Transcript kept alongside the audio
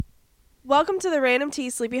Welcome to the Random Tea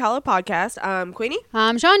Sleepy Hollow podcast. I'm Queenie.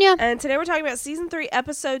 I'm Shania. And today we're talking about Season 3,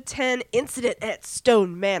 Episode 10, Incident at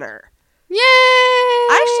Stone Manor. Yay!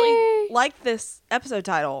 I actually like this episode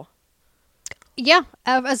title. Yeah,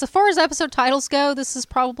 as far as episode titles go, this is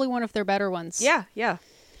probably one of their better ones. Yeah.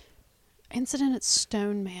 Incident at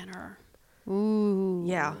Stone Manor. Ooh.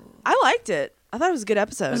 Yeah. I liked it. I thought it was a good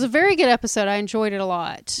episode. It was a very good episode. I enjoyed it a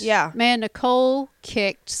lot. Yeah. Man, Nicole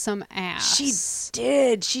kicked some ass. She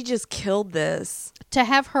did. She just killed this. To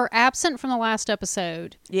have her absent from the last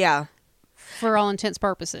episode, Yeah. for all intents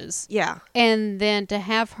purposes, Yeah. and then to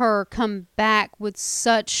have her come back with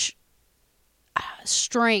such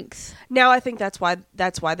strength. Now I think that's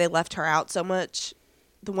why they left her out so much.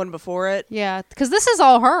 The one before it. Yeah, because this is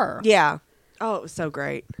all her. Yeah. Oh, it was so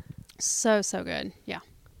great. So good. Yeah.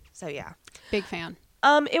 So yeah. Big fan.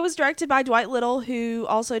 It was directed by Dwight Little, who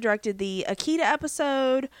also directed the Akita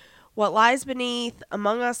episode, What Lies Beneath,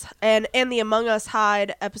 Among Us, and the Among Us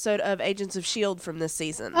Hide episode of Agents of S.H.I.E.L.D. from this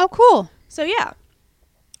season. Oh, cool. So yeah.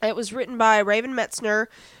 It was written by Raven Metzner,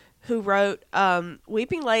 who wrote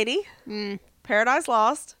Weeping Lady, Paradise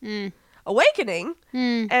Lost, Awakening,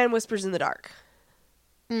 and Whispers in the Dark.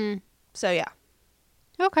 So yeah.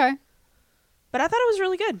 Okay. But I thought it was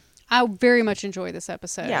really good. I very much enjoyed this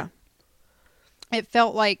episode. Yeah. It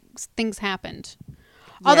felt like things happened.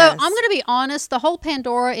 Although, Yes. I'm going to be honest, the whole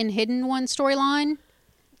Pandora and Hidden One storyline,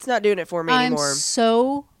 It's not doing it for me I'm anymore.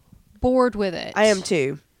 so bored with it. I am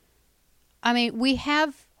too. I mean, we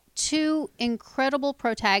have two incredible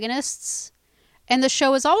protagonists, and the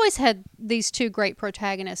show has always had these two great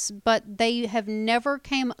protagonists, but they have never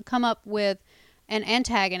come up with an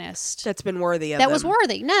antagonist That's been worthy of that them. was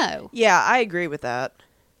worthy. No. Yeah, I agree with that.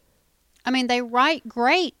 I mean, they write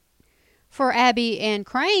great for Abby and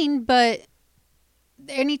Crane, but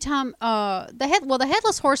anytime the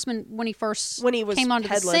Headless Horseman when he was came onto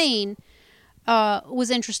headless. the scene was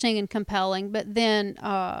interesting and compelling, but then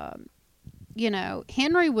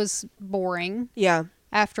Henry was boring Yeah.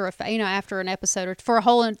 after an episode or for a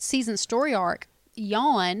whole season story arc.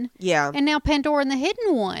 Yawn. Yeah. And now Pandora and the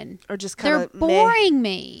Hidden One. Or just kind They're of boring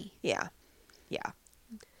me. Yeah.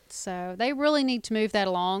 So they really need to move that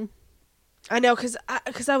along. I know, because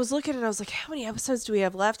I was looking and I was like, how many episodes do we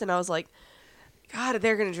have left? And I was like, God,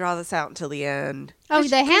 they're going to draw this out until the end. Oh,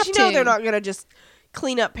 they have you know to. they're not going to just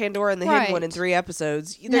clean up Pandora and the Hidden Right. One in 3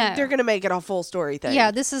 episodes. No. They're going to make it a full story thing.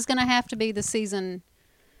 Yeah, this is going to have to be the season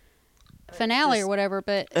finale or whatever,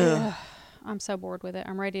 but I'm so bored with it.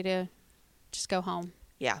 I'm ready to just go home.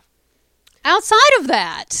 Yeah. Outside of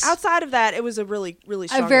that, Outside of that, it was a really, really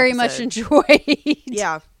strong I very episode. much enjoyed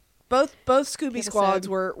Yeah. Both Scooby Episode. squads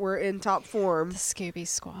were in top form. the Scooby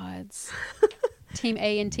Squads. Team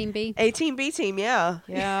A and Team B. A team, B team, yeah.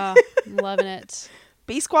 Yeah, I'm loving it.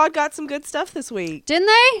 B squad got some good stuff this week. Didn't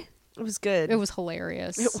they? It was good. It was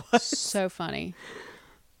hilarious. It was. So funny.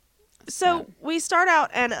 So we start out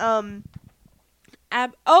and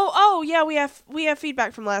we have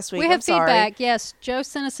feedback from last week. We have I'm sorry. feedback. Yes, Joe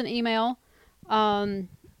sent us an email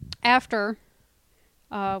after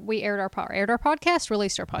we aired our podcast,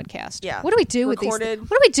 released our podcast. Yeah. What do we do Recorded. with these?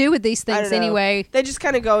 What do we do with these I things don't know. anyway? They just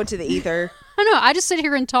kind of go into the ether. I don't know. I just sit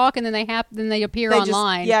here and talk, and then they appear They just-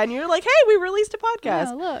 online. yeah, and you're like, hey, we released a podcast.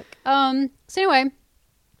 Yeah, look. So anyway,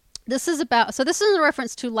 this is in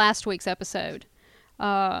reference to last week's episode.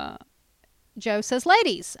 Joe says,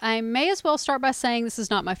 ladies, I may as well start by saying this is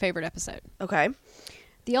not my favorite episode. Okay.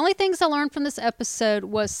 The only things I learned from this episode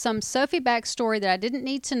was some Sophie backstory that I didn't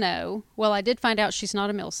need to know. Well, I did find out she's not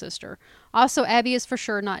a Mill sister. Also, Abby is for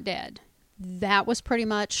sure not dead. That was pretty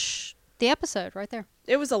much the episode right there.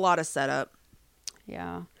 It was a lot of setup.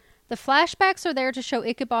 Yeah. The flashbacks are there to show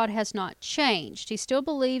Ichabod has not changed. He still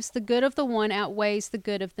believes the good of the one outweighs the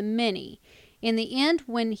good of the many. In the end,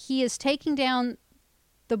 when he is taking down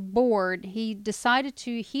the board, he decided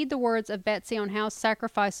to heed the words of Betsy on how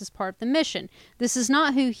sacrifice is part of the mission. This is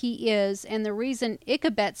not who he is, and the reason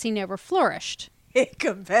Ichabetsy never flourished.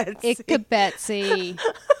 Ichabetsy.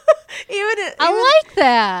 I like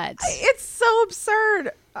that. It's so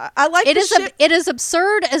absurd. I like It the is ship. it is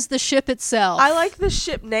absurd as the ship itself. I like the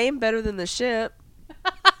ship name better than the ship.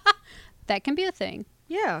 That can be a thing.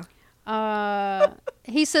 Yeah.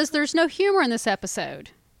 He says there's no humor in this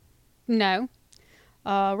episode. No.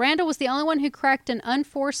 Randall was the only one who cracked an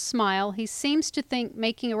unforced smile. He seems to think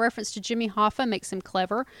making a reference to Jimmy Hoffa makes him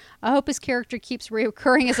clever. I hope his character keeps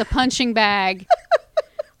reoccurring as a punching bag.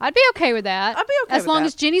 I'd be okay with that. I'd be okay as with long that.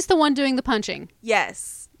 as Jenny's the one doing the punching.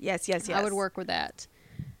 Yes. I would work with that.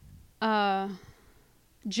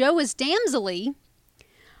 Joe is damselly.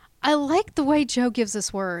 I like the way Joe gives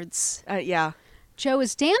us words. Yeah. Joe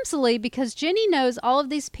is damselly because Jenny knows all of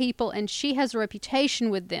these people and she has a reputation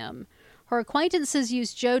with them. Her acquaintances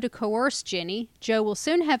use Joe to coerce Jenny. Joe will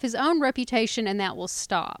soon have his own reputation and that will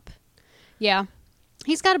stop. Yeah.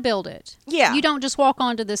 He's got to build it. Yeah. You don't just walk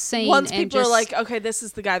onto this scene Once and people just... are like, okay, this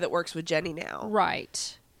is the guy that works with Jenny now.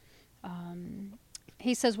 Right.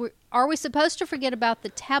 He says, are we supposed to forget about the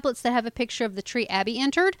tablets that have a picture of the tree Abby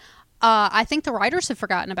entered? I think the writers have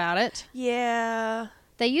forgotten about it. Yeah.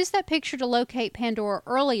 They used that picture to locate Pandora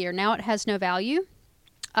earlier. Now it has no value?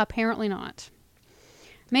 Apparently not.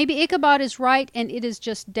 Maybe Ichabod is right and it is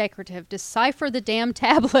just decorative. Decipher the damn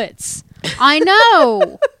tablets. I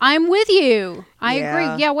know. I'm with you. I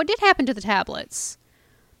agree. Yeah, what did happen to the tablets?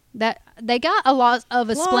 That they got a lot of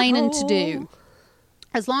explaining to do.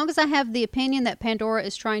 As long as I have the opinion that Pandora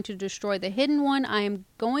is trying to destroy the hidden one, I am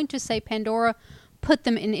going to say Pandora put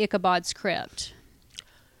them in Ichabod's crypt.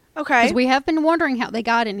 Okay. Because we have been wondering how they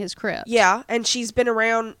got in his crypt. Yeah, and she's been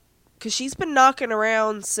around, because she's been knocking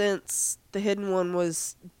around since the hidden one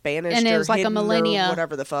was banished, and it was or like a millennia, or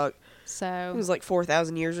whatever the fuck. So it was like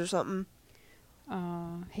 4,000 years or something.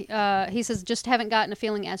 He says just haven't gotten a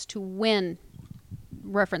feeling as to when,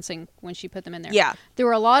 referencing when she put them in there. Yeah, there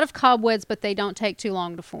were a lot of cobwebs, but they don't take too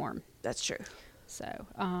long to form. That's true. So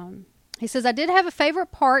he says, I did have a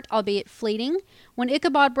favorite part, albeit fleeting, when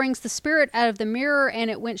Ichabod brings the spirit out of the mirror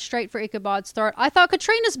and it went straight for Ichabod's throat. I thought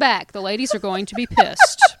Katrina's back. The ladies are going to be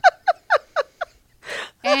pissed.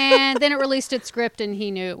 And then it released its script and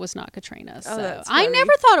he knew it was not Katrina. So I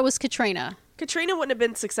never thought it was Katrina. Katrina wouldn't have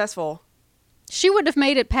been successful. She wouldn't have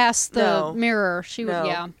made it past the mirror. She would,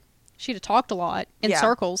 No. She'd have talked a lot in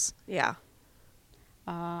circles. Yeah.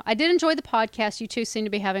 I did enjoy the podcast. You two seem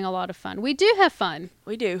to be having a lot of fun. We do have fun.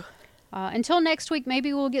 We do. Until next week,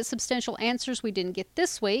 maybe we'll get substantial answers we didn't get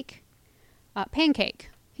this week. Pancake.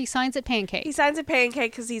 He signs at Pancake. He signs at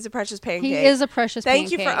Pancake because he's a precious pancake. He is a precious Thank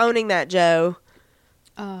pancake. you for owning that, Joe.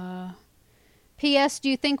 P.S. Do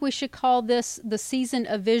you think we should call this the season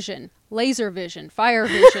of vision? Laser vision, fire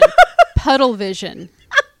vision, puddle vision.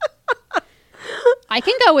 I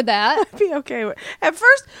can go with that. I'd be okay with. At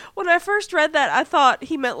first, when I first read that, I thought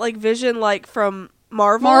he meant like vision, like from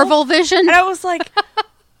Marvel. Marvel vision. And I was like,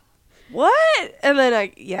 what? And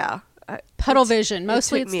then puddle vision.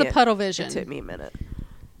 Mostly it's the puddle vision. It took me a minute.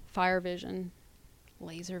 Fire vision.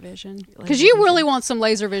 Laser vision. Because you really want some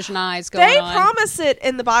laser vision eyes going on. They promise it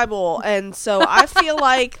in the Bible, and so I feel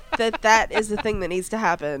like that is the thing that needs to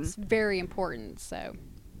happen. It's very important, so...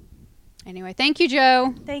 Anyway, thank you,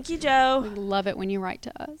 Joe. Thank you, Joe. We love it when you write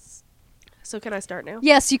to us. So can I start now?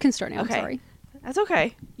 Yes, you can start now. Okay. I'm sorry. That's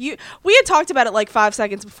okay. We had talked about it like 5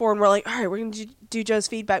 seconds before, and we're like, all right, we're going to do Joe's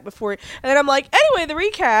feedback before. And then I'm like, anyway, the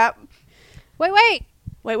recap. Wait,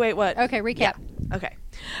 what? Okay, recap. Yeah. Okay.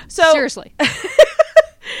 So Seriously.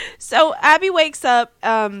 So Abby wakes up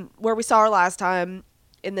where we saw her last time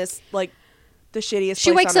in this, like, the shittiest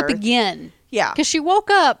She place wakes on up Earth. again. Yeah. Because she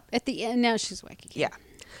woke up at the end. Now she's awake again. Yeah.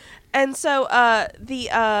 And so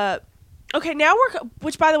okay, now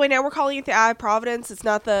which by the way, now we're calling it the Eye of Providence. It's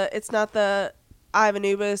not the Eye of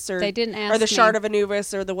Anubis, or they didn't ask or the me. Shard of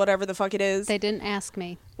Anubis, or the whatever the fuck it is. They didn't ask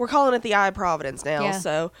me. We're calling it the Eye of Providence now. Yeah.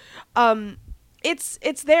 So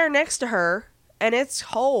it's there next to her, and it's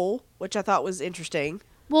whole, which I thought was interesting.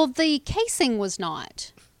 Well, the casing was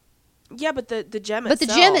not. Yeah, but the gem But itself.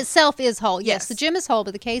 the gem itself is whole. Yes, Yes. the gem is whole,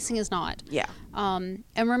 but the casing is not. Yeah. And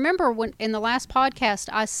remember when in the last podcast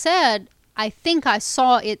I said I think I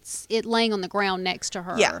saw it laying on the ground next to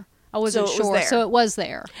her. Yeah. I wasn't So it was sure, there. so it was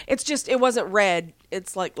there. It's just it wasn't red.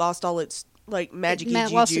 It's like lost all its like magic-y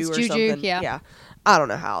juju lost its or juju, something. yeah. I don't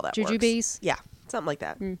know how that Juju works. bees? Yeah, something like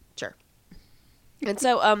that. Sure. And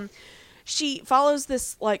so she follows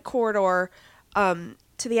this like corridor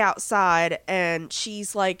to the outside, and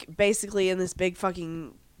she's like basically in this big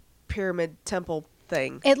fucking pyramid temple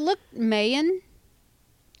thing. It looked Mayan-ish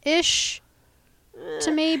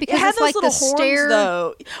to me because It had it's those like little the horns, stair.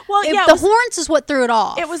 though. Well, It- yeah, the horns is what threw it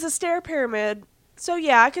off. it was a stair pyramid. So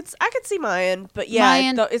yeah, I could see Mayan, but yeah,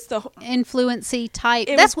 Mayan it's the influency type.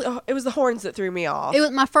 it That's was what it was the horns that threw me off. it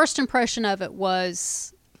was. My first impression of it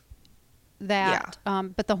was that,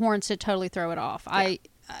 but the horns did totally throw it off. Yeah.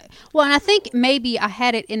 Well, and I think maybe I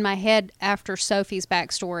had it in my head after Sophie's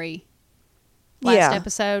backstory last Yeah.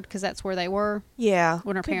 episode because that's where they were Yeah,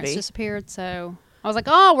 when her could parents be. disappeared. So I was like,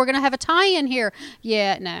 "Oh, we're gonna have a tie-in here."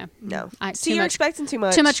 Yeah, no. See, you're expecting too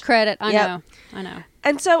much. Too much credit. I Yep. know.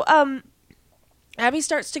 And so, Abby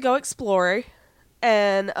starts to go explore,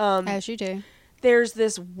 and As you do. there's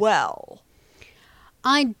this well.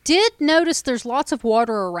 I did notice there's lots of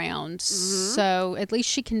water around, so at least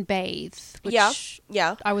she can bathe. Which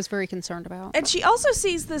Yeah. I was very concerned about. And she also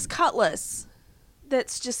sees this cutlass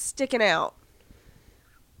that's just sticking out.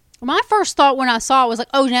 My first thought when I saw it was like,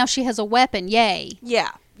 oh, now she has a weapon. Yay.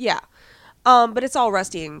 Yeah. But it's all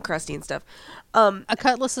rusty and crusty and stuff. A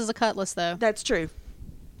cutlass is a cutlass, though. That's true.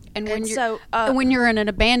 And when And when you're in an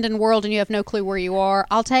abandoned world and you have no clue where you are,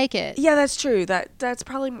 I'll take it. Yeah, that's true. That's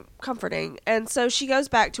probably comforting. And so she goes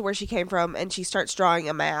back to where she came from, and she starts drawing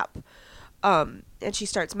a map. And she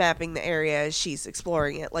starts mapping the area as she's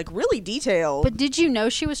exploring it, like really detailed. But did you know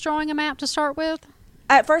she was drawing a map to start with?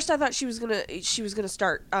 At first, I thought she was gonna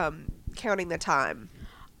start counting the time.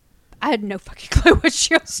 I had no fucking clue what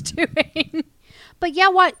she was doing. But yeah,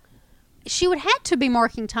 she would have to be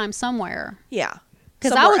marking time somewhere. Yeah,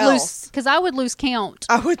 because I would lose count.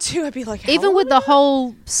 I would too. I'd be like, even with the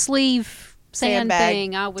whole sleeve sandbag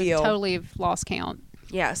thing, I would totally have lost count.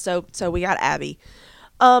 Yeah, so we got Abby.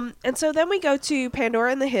 And so then we go to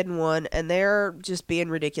Pandora and the Hidden One, and they're just being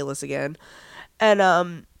ridiculous again.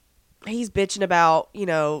 And he's bitching about,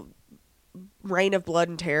 reign of blood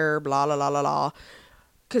and terror, blah blah blah blah blah.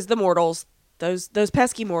 Because the mortals, those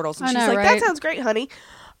pesky mortals, and she's like, right? That sounds great, honey.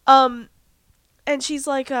 And she's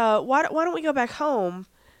like, why don't we go back home?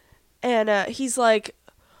 And he's like,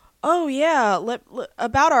 oh yeah,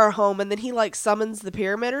 about our home. And then he like summons the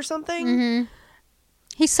pyramid or something. Mm-hmm.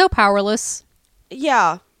 He's so powerless.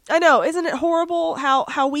 Yeah, I know. Isn't it horrible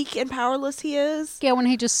how weak and powerless he is? Yeah, when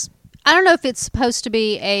he I don't know if it's supposed to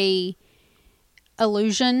be a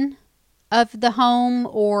illusion of the home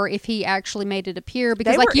or if he actually made it appear,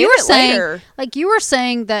 because like you were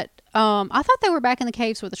saying that I thought they were back in the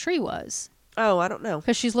caves where the tree was. Oh, I don't know.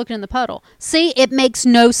 Because she's looking in the puddle. See, it makes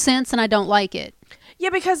no sense and I don't like it. Yeah,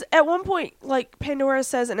 because at one point, like Pandora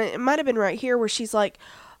says, and it might have been right here where she's like,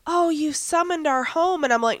 oh, you summoned our home.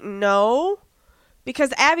 And I'm like, no,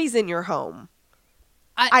 because Abby's in your home.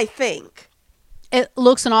 I think. It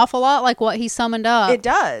looks an awful lot like what he summoned up. It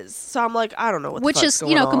does. So I'm like, I don't know what the fuck's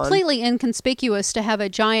going on. Which is, completely inconspicuous to have a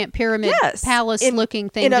giant pyramid palace-looking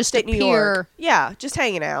thing in just upstate appear. New York. Yeah, just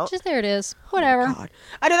hanging out. Just there it is. Whatever. Oh, God.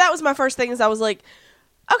 I know that was my first thing is I was like,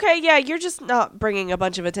 okay, yeah, you're just not bringing a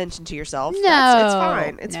bunch of attention to yourself. No. It's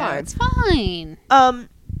fine. It's fine. It's fine.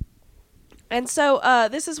 And so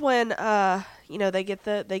this is when they get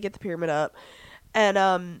the pyramid up,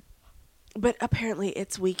 and but apparently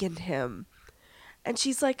it's weakened him. And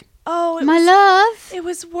she's like, oh, love. It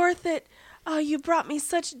was worth it. Oh, you brought me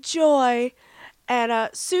such joy. And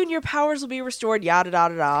soon your powers will be restored, yada,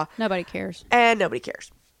 yada, yada. Nobody cares. And nobody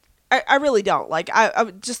cares. I really don't. Like,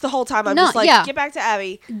 I just the whole time, I'm just like, get back to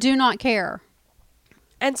Abby. Do not care.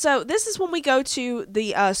 And so this is when we go to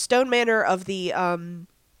the Stone Manor of the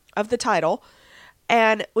title.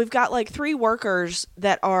 And we've got like 3 workers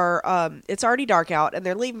that are, it's already dark out and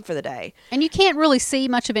they're leaving for the day. And you can't really see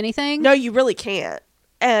much of anything. No, you really can't.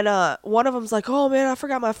 And one of them's like, oh man, I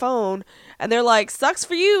forgot my phone. And they're like, sucks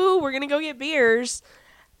for you. We're going to go get beers.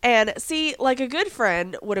 And see, like a good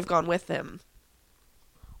friend would have gone with them.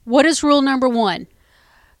 What is rule number 1?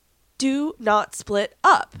 Do not split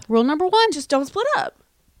up. Rule number 1? Just don't split up.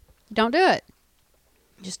 Don't do it.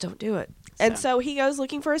 Just don't do it. And so he goes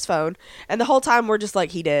looking for his phone, and the whole time we're just like,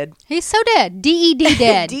 he dead. He's so dead. D-E-D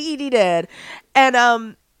dead. D-E-D dead. And,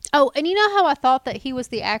 oh, and you know how I thought that he was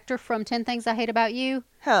the actor from 10 Things I Hate About You?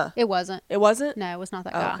 Huh. It wasn't. It wasn't? No, it was not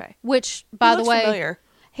that guy. Okay. Which, by the way, familiar.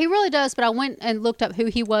 He really does, but I went and looked up who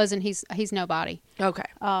he was, and he's nobody. Okay.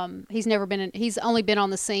 He's only been on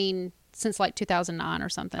the scene since like 2009 or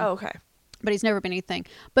something. Oh, okay. But he's never been anything.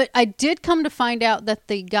 But I did come to find out that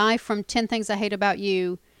the guy from 10 Things I Hate About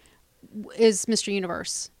You is Mr.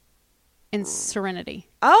 Universe in Serenity.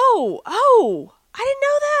 Oh, I didn't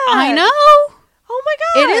know that. I know. Oh my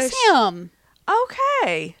gosh. It is him.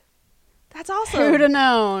 Okay. That's awesome. Who'd have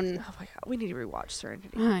known? Oh my god, we need to rewatch Serenity.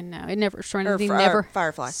 I know. Serenity or never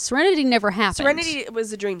Firefly. Serenity never happened. Serenity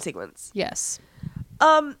was a dream sequence. Yes.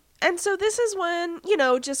 And so this is when,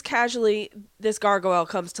 just casually this gargoyle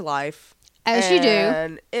comes to life. As you do.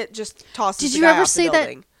 And it just tosses Did the you guy ever off the see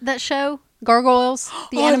building. that show? Gargoyles,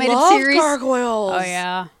 the animated I love series. Gargoyles. Oh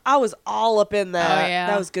yeah, I was all up in that. Oh yeah,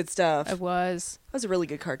 that was good stuff. It was. That was a really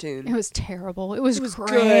good cartoon. It was terrible. It was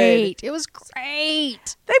great. It was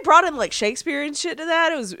great. They brought in like Shakespeare and shit to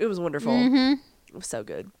that. It was wonderful. Mm-hmm. It was so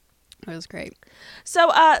good. It was great. So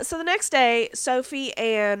the next day, Sophie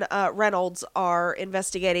and Reynolds are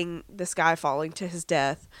investigating this guy falling to his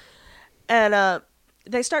death, and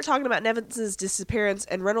they start talking about Nevin's disappearance.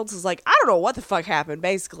 And Reynolds is like, I don't know what the fuck happened.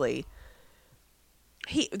 Basically.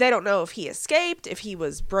 They don't know if he escaped, if he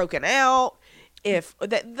was broken out, if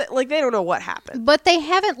they don't know what happened. But they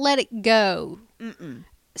haven't let it go. Mm-mm.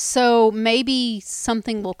 So maybe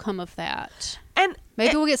something will come of that. And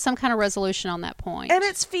Maybe we'll get some kind of resolution on that point. And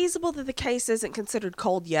it's feasible that the case isn't considered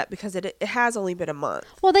cold yet because it has only been a month.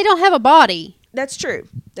 Well, they don't have a body. That's true.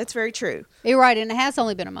 That's very true. You're right, and it has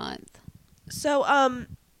only been a month. So,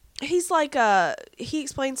 he's like, he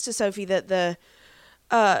explains to Sophie that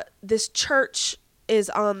this church is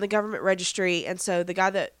on the government registry, and so the guy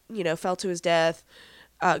that, fell to his death,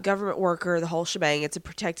 government worker, the whole shebang, it's a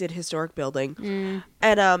protected historic building.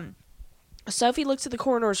 And, Sophie looks at the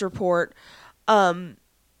coroner's report,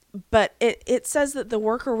 but it says that the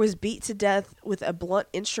worker was beat to death with a blunt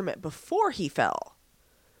instrument before he fell.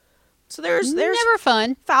 So there's never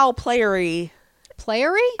fun. Foul playery.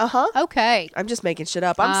 Playery? Uh-huh. Okay. I'm just making shit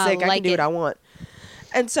up. I'm sick. I like can do it. what I want.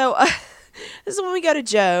 And so this is when we go to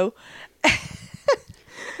Joe.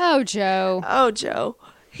 Oh, Joe. Oh, Joe.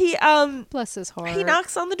 He Bless his heart. he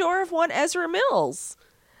knocks on the door of one Ezra Mills.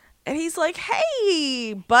 And he's like,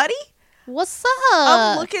 "Hey, buddy. What's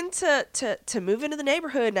I'm up? looking to move into the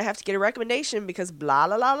neighborhood, and I have to get a recommendation because blah,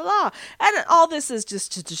 blah, blah, blah, blah." And all this is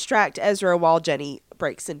just to distract Ezra while Jenny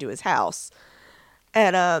breaks into his house.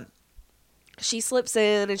 And she slips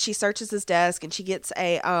in and she searches his desk, and she gets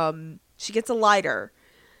a lighter.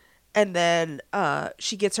 And then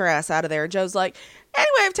she gets her ass out of there. And Joe's like,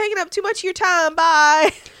 "Anyway, I've taken up too much of your time.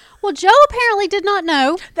 Bye." Well, Joe apparently did not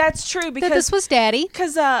know That's true because that this was Daddy.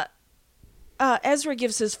 Because Ezra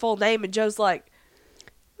gives his full name, and Joe's like,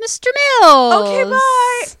 Mr. Mills. "Okay,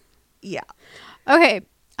 bye." Yeah. Okay,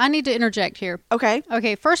 I need to interject here. Okay.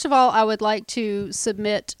 Okay, first of all, I would like to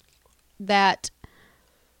submit that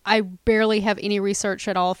I barely have any research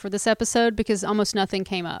at all for this episode because almost nothing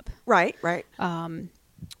came up. Right.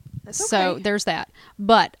 That's So okay. there's that.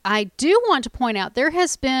 But I do want to point out there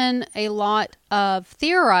has been a lot of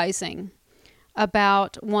theorizing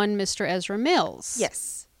about one Mr. Ezra Mills.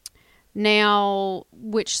 Yes. Now,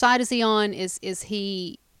 which side is he on? Is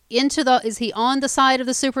he on the side of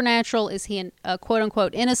the supernatural? Is he a quote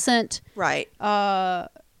unquote innocent? Right.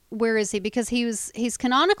 Where is he? Because he's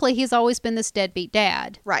canonically he's always been this deadbeat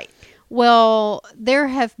dad. Right. Well, there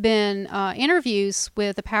have been interviews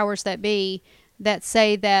with the powers that be that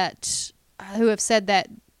say that who have said that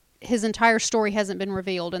his entire story hasn't been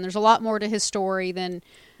revealed, and there's a lot more to his story than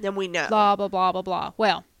Then we know. blah blah blah blah blah.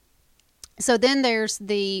 Well, so then there's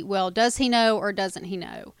does he know or doesn't he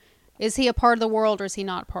know? Is he a part of the world or is he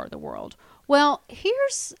not a part of the world? Well,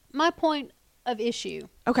 here's my point of issue.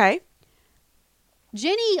 Okay.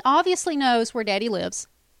 Jenny obviously knows where Daddy lives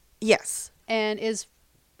Yes. and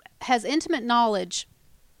has intimate knowledge.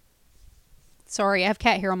 Sorry, I have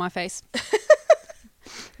cat hair on my face.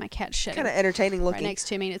 My cat's shedding Kind of entertaining right looking. next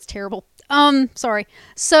to me, and it's terrible. Sorry.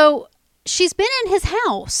 So she's been in his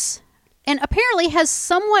house and apparently has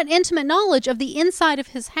somewhat intimate knowledge of the inside of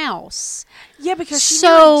his house. Yeah, because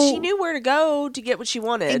So- she knew where to go to get what she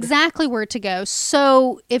wanted. Exactly where to go.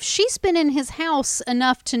 So if she's been in his house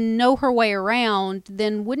enough to know her way around,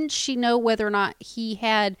 then wouldn't she know whether or not he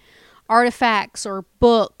had artifacts or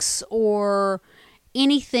books or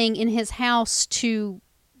anything in his house to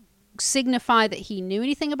signify that he knew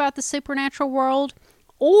anything about the supernatural world?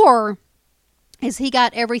 Or has he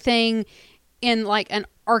got everything in like an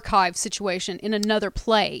archive situation in another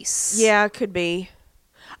place? Yeah, could be.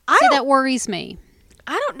 See, that worries me.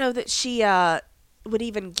 I don't know that she would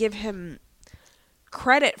even give him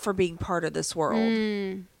credit for being part of this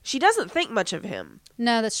world. She doesn't think much of him.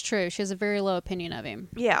 No, that's true. She has a very low opinion of him.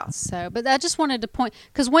 Yeah. So, but I just wanted to point,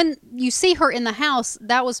 because when you see her in the house,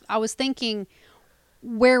 I was thinking,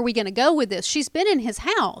 where are we going to go with this? She's been in his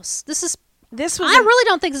house. This was I really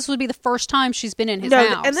don't think this would be the first time she's been in his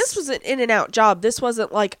house. and this was an in and out job. This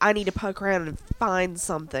wasn't like I need to poke around and find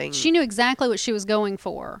something. She knew exactly what she was going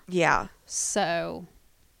for. Yeah. So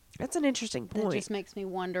That's an interesting that point. just makes me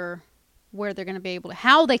wonder where they're going to be able to,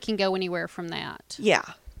 how they can go anywhere from that. Yeah.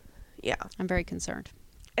 Yeah. I'm very concerned.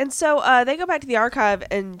 And so they go back to the archive,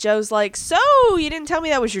 and Joe's like, "So, you didn't tell me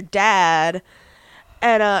that was your dad?"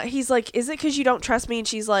 And he's like, "Is it because you don't trust me?" And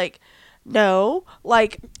she's like, "No.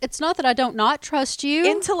 Like, It's not that I don't not trust you.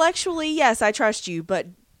 intellectually, yes, I trust you, but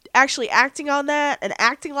actually acting on that and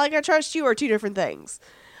acting like I trust you are two different things."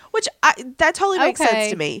 Which, that totally makes sense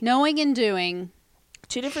to me. Knowing and doing.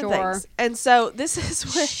 Two different Sure. things. And so this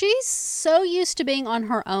is where She's so used to being on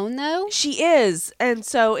her own, though. she is. And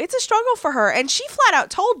so it's a struggle for her. And she flat out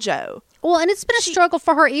told Joe. Well, and it's been a struggle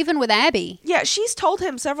for her even with Abby. Yeah, she's told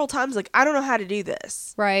him several times, like, I don't know how to do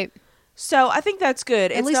this. Right. So I think that's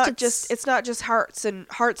good. It's least not it's- just hearts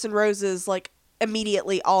and roses like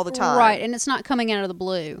immediately all the time. Right, and it's not coming out of the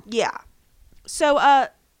blue. Yeah. So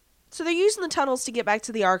so they're using the tunnels to get back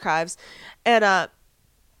to the archives, and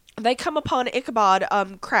they come upon Ichabod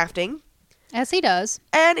crafting. As he does.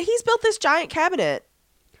 And he's built this giant cabinet.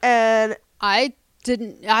 And I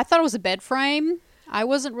thought it was a bed frame. I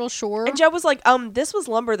wasn't real sure. And Joe was like, this was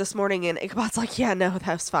lumber this morning. And Ichabod's like, yeah, no,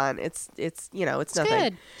 that's fine. It's nothing.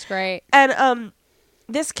 Good. It's great. And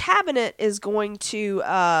this cabinet is going to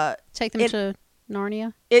take them to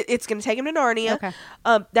Narnia. It's going to take him to Narnia. Okay.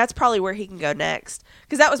 That's probably where he can go next,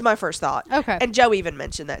 because that was my first thought. Okay. And Joe even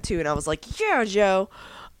mentioned that too, and I was like, yeah, Joe.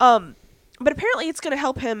 But apparently it's going to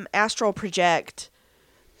help him astral project.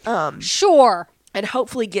 Sure. And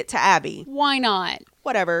hopefully get to Abby. Why not?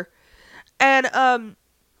 Whatever. And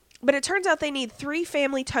but it turns out they need 3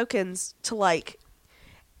 family tokens to like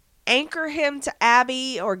anchor him to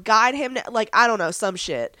Abby or guide him to, like, I don't know, some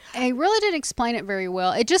shit. He really didn't explain it very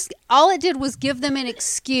well. All it did was give them an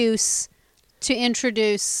excuse to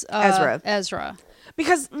introduce Ezra.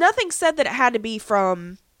 Because nothing said that it had to be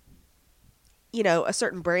from, a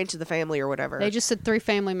certain branch of the family or whatever. They just said 3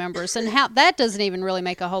 family members, and how that doesn't even really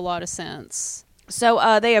make a whole lot of sense.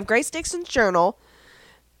 So they have Grace Dixon's journal.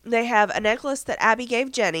 They have a necklace that Abby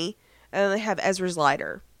gave Jenny, and then they have Ezra's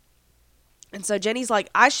lighter. And so Jenny's like,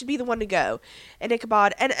 I should be the one to go. And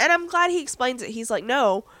Ichabod, and I'm glad he explains it. He's like,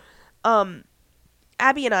 no,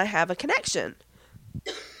 Abby and I have a connection.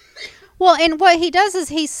 Well, and what he does is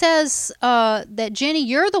he says that, Jenny,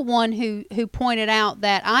 you're the one who pointed out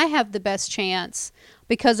that I have the best chance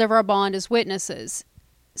because of our bond as witnesses.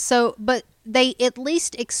 So, but they at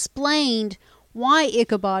least explained why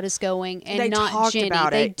Ichabod is going and they not Jenny.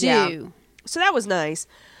 About they it. do. Yeah. So that was nice.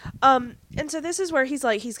 And so this is where he's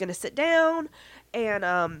like, he's going to sit down,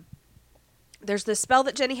 and there's this spell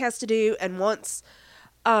that Jenny has to do, and once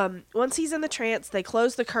he's in the trance, they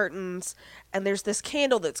close the curtains, and there's this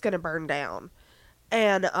candle that's going to burn down.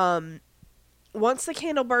 And once the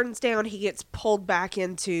candle burns down, he gets pulled back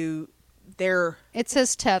into It's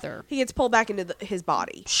his tether. He gets pulled back into his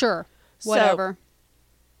body. Sure. Whatever.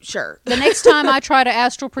 Sure. The next time I try to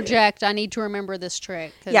astral project, I need to remember this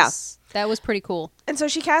trick. Yeah. That was pretty cool. And so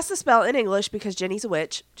she casts the spell in English because Jenny's a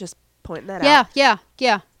witch. Just pointing that out. Yeah.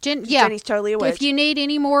 Jenny's totally a witch. If you need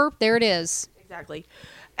any more, there it is. Exactly.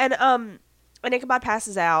 And Ichabod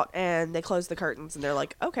passes out, and they close the curtains, and they're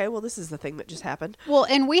like, okay, well, this is the thing that just happened. Well,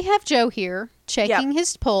 and we have Joe here checking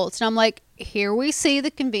his pulse, and I'm like, here we see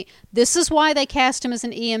the this is why they cast him as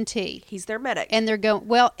an EMT. He's their medic. And they're going,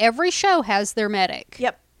 well, every show has their medic.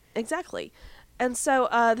 Yep, exactly. And so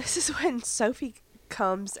this is when Sophie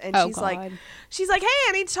comes, and she's like, hey,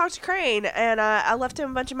 I need to talk to Crane, and I left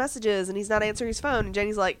him a bunch of messages, and he's not answering his phone. And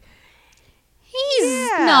Jenny's like, he's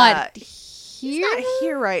not here. He's not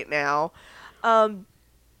here right now.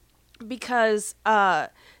 Because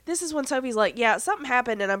this is when Sophie's like, yeah, something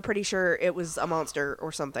happened, and I'm pretty sure it was a monster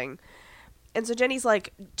or something. And so Jenny's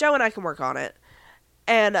like, Joe and I can work on it.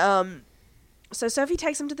 And so Sophie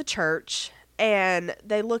takes him to the church, and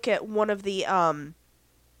they look at one of the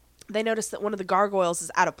they notice that one of the gargoyles is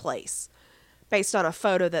out of place based on a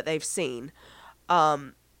photo that they've seen.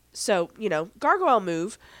 So, gargoyle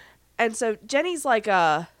move. And so Jenny's like,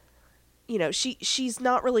 she's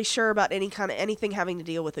not really sure about anything having to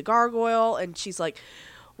deal with a gargoyle. And she's like,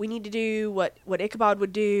 we need to do what Ichabod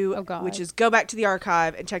would do, which is go back to the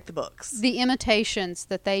archive and check the books. The imitations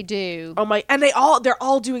that they do. Oh my! And they're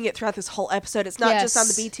all doing it throughout this whole episode. It's not just on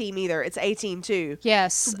the B team either. It's A team too.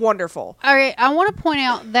 Yes, it's wonderful. All right, I want to point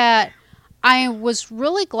out that I was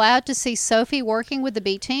really glad to see Sophie working with the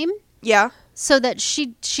B team. Yeah. So that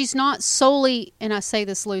she's not solely, and I say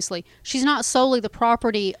this loosely, she's not solely the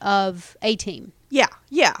property of A team. Yeah.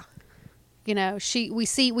 Yeah.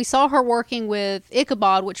 We saw her working with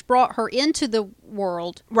Ichabod, which brought her into the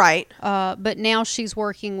world. Right. But now she's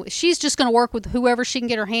just going to work with whoever she can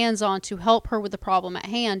get her hands on to help her with the problem at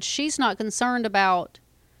hand. She's not concerned about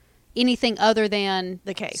anything other than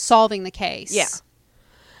the case, solving the case. Yeah.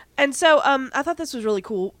 And so I thought this was really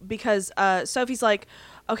cool because Sophie's like,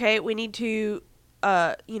 okay, we need to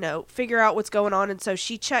figure out what's going on, and so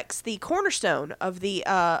she checks the cornerstone of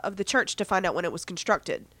the church to find out when it was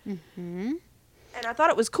constructed. Mm-hmm. And I thought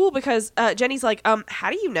it was cool because Jenny's like, how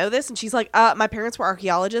do you know this? And she's like, my parents were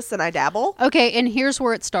archaeologists and I dabble. Okay, and here's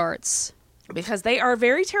where it starts. Because they are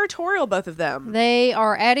very territorial, both of them. They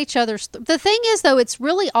are at each other's... The thing is, though, it's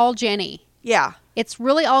really all Jenny. Yeah. It's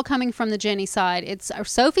really all coming from the Jenny side.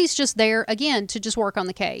 Sophie's just there, again, to just work on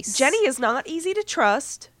the case. Jenny is not easy to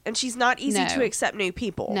trust, and she's not easy to accept new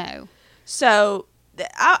people. No. So...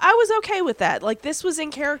 I was okay with that. Like, this was in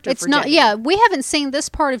character for Jenny. Yeah, we haven't seen this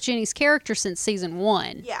part of Jenny's character since season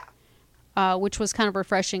 1. Yeah. Which was kind of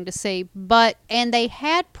refreshing to see. And they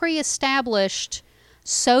had pre-established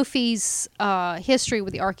Sophie's history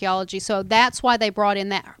with the archaeology, so that's why they brought in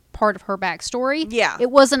that part of her backstory. Yeah.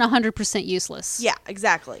 It wasn't 100% useless. Yeah,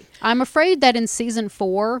 exactly. I'm afraid that in season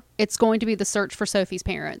 4, it's going to be the search for Sophie's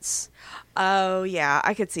parents. Oh, yeah,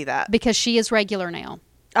 I could see that. Because she is regular now.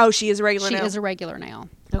 Oh, she is a regular now? She is a regular now.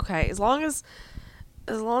 Okay, as long as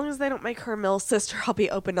they don't make her Mill's sister, I'll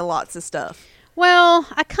be open to lots of stuff. Well,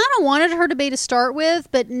 I kind of wanted her to be to start with,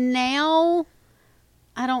 but now,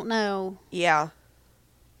 I don't know. Yeah.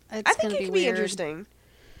 It's I think gonna it be could be weird. interesting.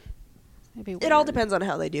 It'd be It all weird. depends on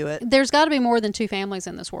how they do it. There's got to be more than 2 families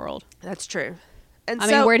in this world. That's true. And I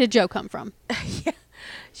mean, where did Joe come from? yeah,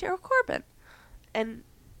 Cheryl Corbin and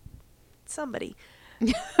somebody.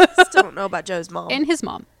 Still don't know about Joe's mom. And his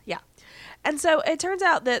mom. Yeah. And so it turns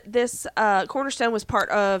out that this Cornerstone was part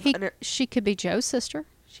of... She could be Joe's sister.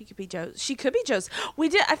 She could be Joe's. She could be Joe's.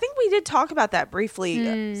 I think we did talk about that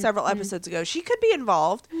briefly several episodes ago. She could be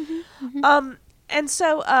involved. And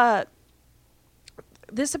so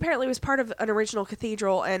this apparently was part of an original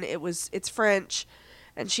cathedral, and it's French,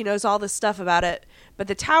 and she knows all this stuff about it. But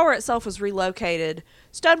the tower itself was relocated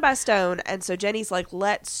stone by stone, and so Jenny's like,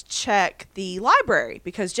 let's check the library,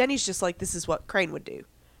 because Jenny's just like, this is what Crane would do.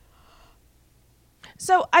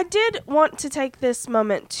 So I did want to take this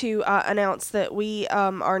moment to announce that we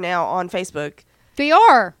are now on Facebook. We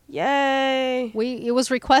are. Yay! It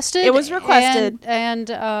was requested. It was requested. And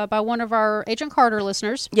by one of our Agent Carter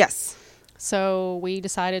listeners. Yes. So we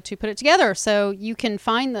decided to put it together. So you can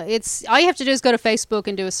find all you have to do is go to Facebook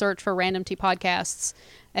and do a search for Random Tea Podcasts,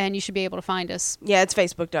 and you should be able to find us. Yeah, it's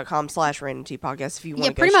facebook.com/Random Tea Podcast if you want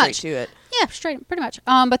to go pretty straight much. to it. Yeah, pretty much.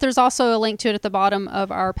 But there's also a link to it at the bottom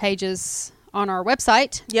of our pages on our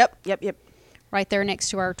website. Yep. Right there next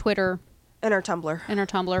to our Twitter. And our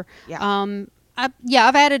Tumblr. Yeah.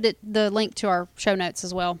 I've added the link to our show notes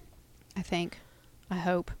as well, I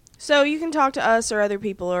hope. So you can talk to us or other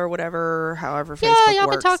people or whatever, however Facebook Yeah, y'all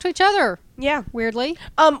works. can talk to each other. Yeah. Weirdly.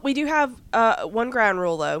 We do have one ground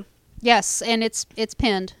rule, though. Yes, and it's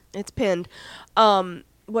pinned. It's pinned.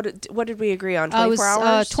 What did we agree on? 24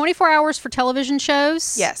 hours? 24 hours for television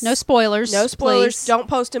shows. Yes. No spoilers. No spoilers. Please. Don't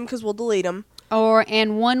post them because we'll delete them.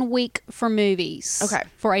 And 1 week for movies. Okay.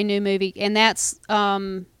 For a new movie. And that's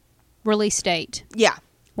release date. Yeah.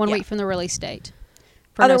 1 Yeah. week from the release date.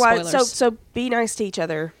 For Otherwise, no spoilers. so be nice to each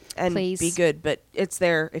other and Please. be good, but it's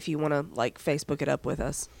there if you want to Facebook it up with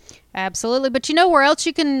us. Absolutely. But you know where else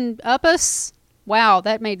you can up us? Wow,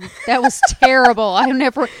 that was terrible. I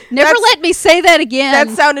never let me say that again.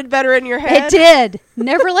 That sounded better in your head. It did.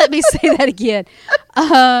 Never let me say that again.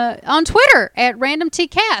 On Twitter at Random Tea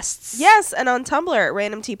Casts. Yes, and on Tumblr at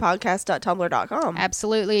randomteapodcast.tumblr.com.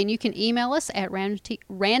 Absolutely. And you can email us at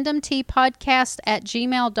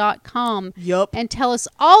randomteapodcast@gmail.com. Yup. And tell us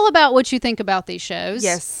all about what you think about these shows.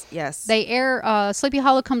 Yes. They air, Sleepy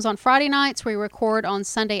Hollow comes on Friday nights. We record on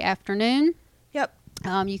Sunday afternoon. Yep.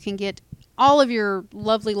 You can get all of your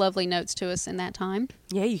lovely, lovely notes to us in that time.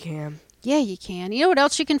 Yeah, you can. Yeah, you can. You know what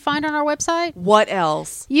else you can find on our website? What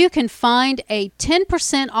else? You can find a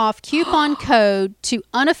 10% off coupon code to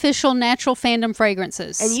unofficial natural fandom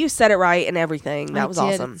fragrances. And you said it right and everything. That was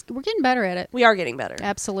awesome. We're getting better at it. We are getting better.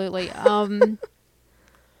 Absolutely. I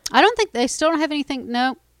don't think they still don't have anything.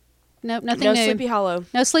 Nope, nothing No new. Sleepy Hollow.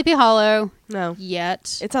 No Sleepy Hollow No.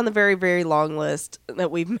 yet. It's on the very, very long list that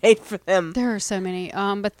we've made for them. There are so many.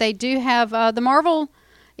 But they do have the Marvel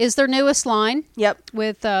is their newest line. Yep.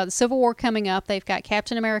 With the Civil War coming up, they've got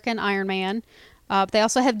Captain America and Iron Man. They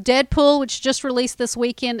also have Deadpool, which just released this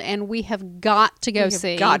weekend, and we have got to go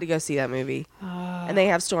see. Got to go see that movie. And they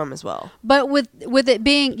have Storm as well. But with it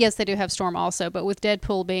being, yes, they do have Storm also, but with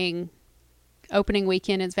Deadpool being opening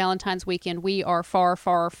weekend, it's Valentine's weekend, we are far,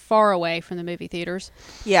 far, far away from the movie theaters.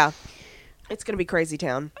 Yeah. It's going to be crazy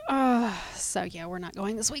town. So, yeah, we're not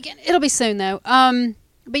going this weekend. It'll be soon, though.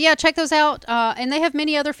 But, yeah, check those out. And they have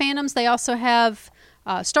many other fandoms. They also have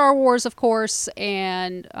Star Wars, of course,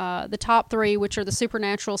 and the top 3, which are the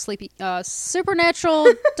Supernatural,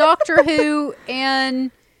 Doctor Who,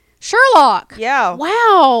 and Sherlock. Yeah.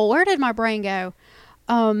 Wow. Where did my brain go?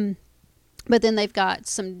 But then they've got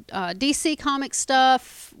some DC comic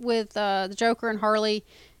stuff with the Joker and Harley,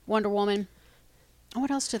 Wonder Woman. What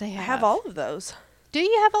else do they have? I have all of those. Do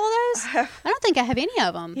you have all those? I don't think I have any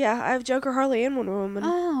of them. Yeah, I have Joker, Harley, and Wonder Woman.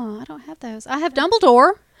 Oh, I don't have those. I have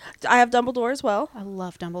Dumbledore. I have Dumbledore as well. I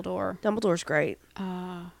love Dumbledore. Dumbledore's great.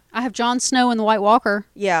 I have Jon Snow and the White Walker.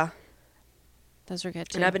 Yeah. Those are good,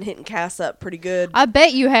 too. And I've been hitting Cass up pretty good. I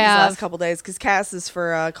bet you These have. last couple days, because Cass is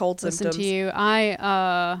for cold Listen symptoms. to you.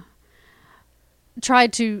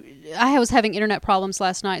 I was having internet problems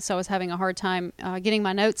last night, so I was having a hard time getting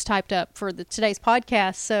my notes typed up for today's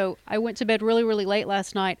podcast. So I went to bed really, really late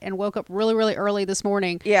last night and woke up really, really early this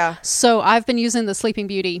morning. Yeah. So I've been using the Sleeping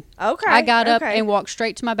Beauty. Okay. I got up and walked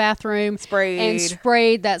straight to my bathroom and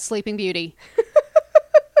sprayed that Sleeping Beauty.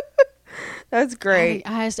 That's great.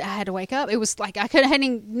 I had to wake up. It was like I had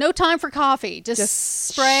no time for coffee. Just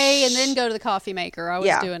spray and then go to the coffee maker. I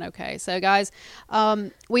was doing okay. So guys,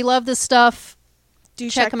 we love this stuff. Do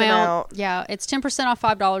check them out. Yeah, it's 10% off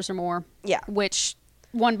 $5 or more. Yeah. Which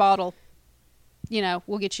one bottle,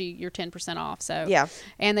 will get you your 10% off. So yeah.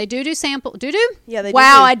 And they do sample. Do? Yeah, they do.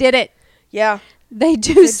 Wow, I did it. Yeah. They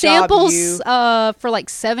do Good samples for like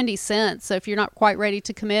 70 cents. So if you're not quite ready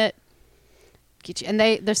to commit, get you. And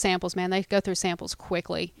they're samples, man. They go through samples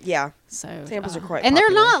quickly. Yeah. So samples are quite and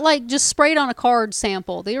popular. they're not like just sprayed on a card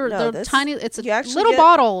sample. They're tiny. It's a little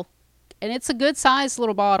bottle. And it's a good sized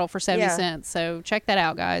little bottle for 70 cents. So check that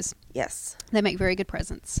out, guys. Yes. They make very good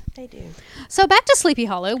presents. They do. So back to Sleepy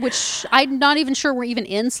Hollow, which I'm not even sure we're even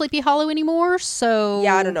in Sleepy Hollow anymore. So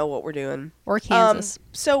yeah, I don't know what we're doing. Or Kansas.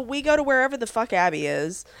 So we go to wherever the fuck Abby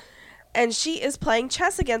is. And she is playing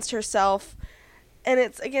chess against herself. And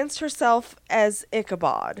it's against herself as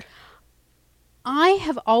Ichabod. I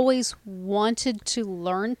have always wanted to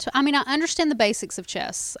learn to... I mean, I understand the basics of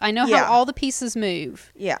chess. I know how all the pieces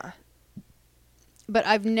move. Yeah. But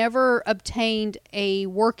I've never obtained a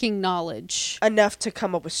working knowledge. Enough to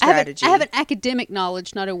come up with strategy. I have an academic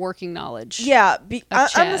knowledge, not a working knowledge. Yeah.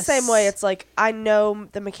 I'm the same way. It's like, I know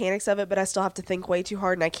the mechanics of it, but I still have to think way too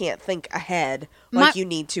hard, and I can't think ahead like you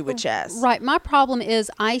need to with chess. Right. My problem is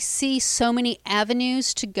I see so many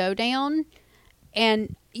avenues to go down,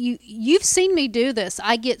 and you've seen me do this.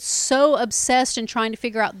 I get so obsessed in trying to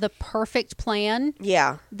figure out the perfect plan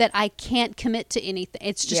that I can't commit to anything.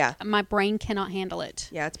 It's just my brain cannot handle it.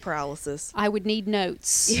 Yeah, it's paralysis. I would need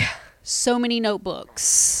notes. Yeah. So many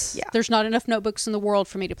notebooks. Yeah. There's not enough notebooks in the world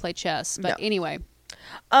for me to play chess. But anyway.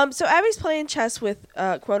 So Abby's playing chess with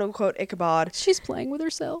quote unquote Ichabod. She's playing with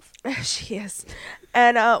herself. She is.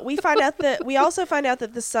 And we also find out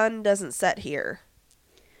that the sun doesn't set here.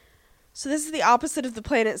 So this is the opposite of the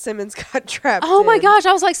planet Simmons got trapped in. Oh my gosh,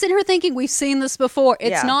 I was like sitting here thinking we've seen this before.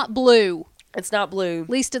 It's not blue. It's not blue. At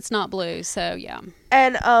least it's not blue, so yeah.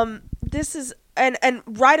 And this is and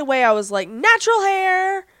right away I was like, natural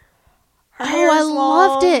hair. Her hair is long,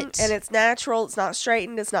 loved it. And it's natural, it's not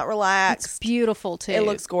straightened, it's not relaxed. It's beautiful too. It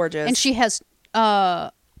looks gorgeous. And she has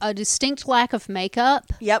a distinct lack of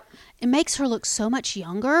makeup. Yep. It makes her look so much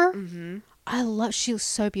younger. Mm-hmm. She was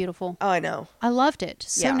so beautiful. Oh, I know. I loved it.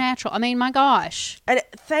 So natural. I mean, my gosh. And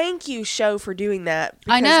thank you, show, for doing that.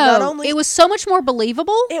 I know. It was so much more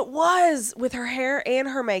believable. It was, with her hair and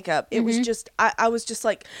her makeup. It was just, I was just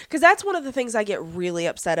like, because that's one of the things I get really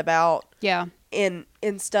upset about. Yeah. In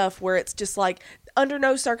stuff where it's just like, under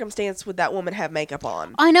no circumstance would that woman have makeup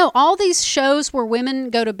on. I know. All these shows where women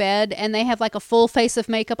go to bed and they have like a full face of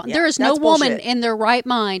makeup on. Yeah, there is no woman in their right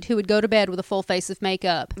mind who would go to bed with a full face of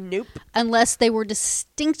makeup. Nope. Unless they were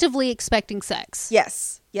distinctively expecting sex.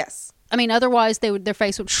 Yes. Yes. I mean, otherwise their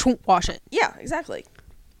face would wash it. Yeah, exactly.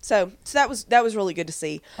 So that was really good to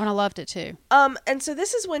see. And I loved it too. And so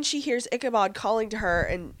this is when she hears Ichabod calling to her,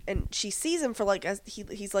 and she sees him for like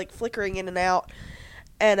he's like flickering in and out,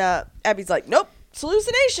 and Abby's like, nope. It's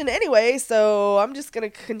hallucination anyway, so I'm just going to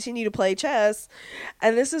continue to play chess.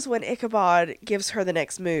 And this is when Ichabod gives her the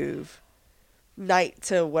next move. Knight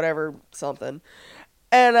to whatever something.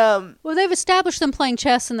 And well, they've established them playing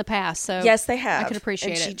chess in the past, so yes, they have. I can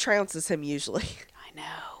appreciate it. And she trounces him usually. I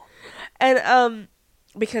know. And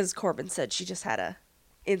because Corbin said she just had a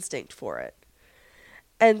instinct for it.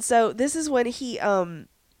 And so this is when he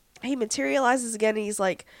materializes again, and he's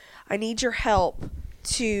like, I need your help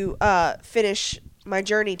to finish my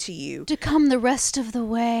journey to you. To come the rest of the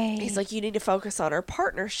way. He's like, you need to focus on our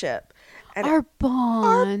partnership. And our bond.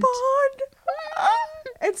 Our bond.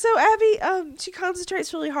 And so Abby, she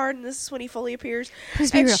concentrates really hard, and this is when he fully appears.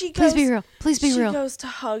 Please be real. Please be real. Please be real. She goes to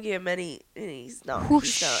hug him, and he's not.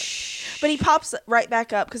 He's not. But he pops right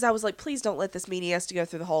back up, because I was like, please don't let this mean he has to go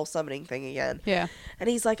through the whole summoning thing again. Yeah. And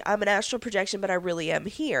he's like, I'm an astral projection, but I really am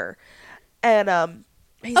here. And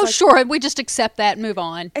he's like, sure, we just accept that and move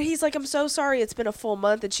on. And he's like, I'm so sorry, it's been a full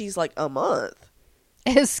month. And she's like, a month?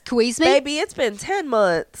 Squeeze me? Baby, it's been 10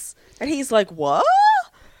 months. And he's like, what?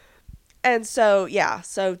 And so,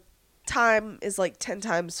 so time is like 10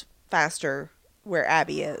 times faster where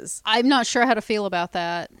Abby is. I'm not sure how to feel about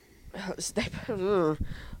that. I don't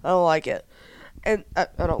like it. And I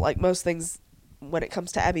don't like most things when it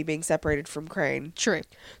comes to Abby being separated from Crane. True.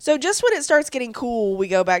 So just when it starts getting cool, we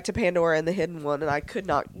go back to Pandora and the Hidden One, and I could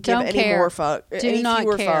not give Don't any care. more any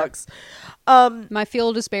fewer fucks. My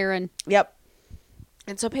field is barren. Yep.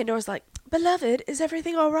 And so Pandora's like, "Beloved, is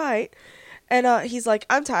everything all right?" And he's like,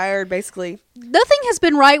 "I'm tired," basically. Nothing has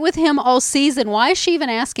been right with him all season. Why is she even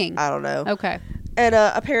asking? I don't know. Okay. And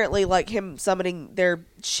apparently, like, him summoning their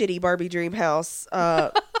shitty Barbie dream house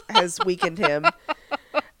has weakened him.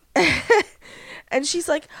 And she's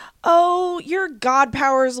like, "Oh, your god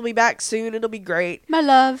powers will be back soon. It'll be great. My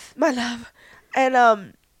love. My love."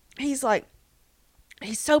 And he's like,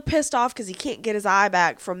 he's so pissed off because he can't get his eye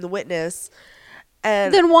back from the witness.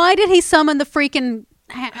 And Then why did he summon the freaking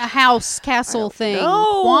house castle thing?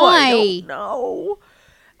 Why? I don't know.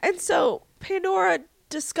 And so Pandora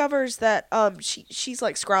discovers that she's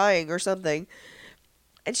like scrying or something,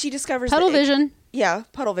 and she discovers Puddle vision.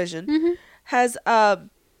 Puddle Vision Mm-hmm. has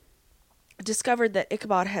discovered that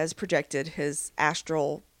Ichabod has projected his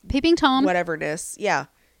astral Peeping Tom. whateverness. Yeah,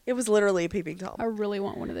 it was literally a peeping Tom. I really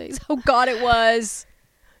want one of these. Oh God, it was.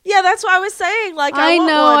 Yeah, that's what I was saying. Like, I want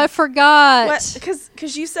know. one. I forgot.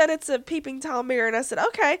 Because you said it's a peeping Tom mirror, and I said,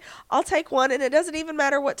 okay, I'll take one, and it doesn't even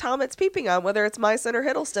matter what Tom it's peeping on, whether it's my son or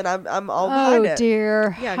Hiddleston. I'm all behind it. Oh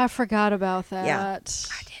dear. Yeah. I forgot about that. Yeah. I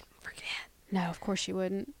didn't forget. No, of course you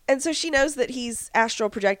wouldn't. And so she knows that he's astral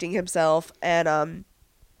projecting himself, and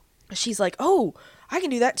she's like, "Oh, I can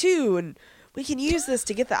do that too, and we can use this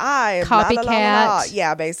to get the eye." And la, la, la, la, la. Copycat.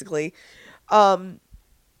 Yeah, basically.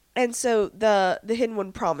 And so the Hidden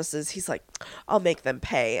One promises, he's like, "I'll make them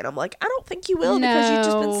pay," and I'm like, "I don't think you will because you've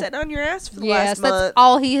just been No. sitting on your ass for the Yes, last that's month."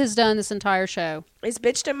 all he has done this entire show. He's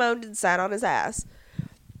bitched and moaned and sat on his ass.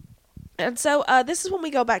 And so this is when we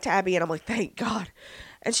go back to Abby, and I'm like, "Thank God."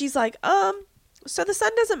 And she's like, so the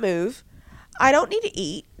sun doesn't move. I don't need to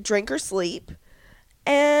eat, drink, or sleep.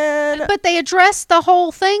 And But they addressed the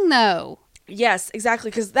whole thing, though. yes,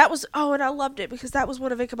 exactly, because that was, and I loved it, because that was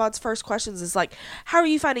one of Ichabod's first questions, is like, "How are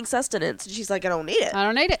you finding sustenance?" And she's like, "I don't need it." I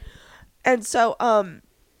don't need it. And so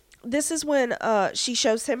this is when she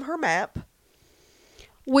shows him her map.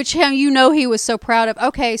 Which you know he was so proud of.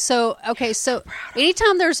 Okay, so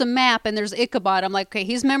anytime there's a map and there's Ichabod, I'm like, okay,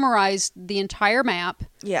 he's memorized the entire map.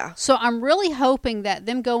 Yeah. So I'm really hoping that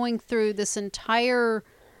them going through this entire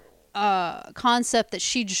concept that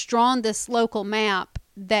she's drawn this local map,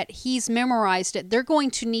 that he's memorized it. They're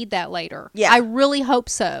going to need that later. Yeah. I really hope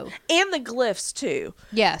so. And the glyphs too.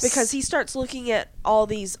 Yes. Because he starts looking at all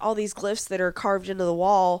these glyphs that are carved into the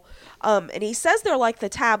wall, and he says they're like the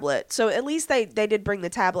tablet. So at least they did bring the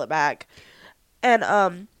tablet back.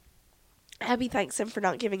 And Abby thanks him for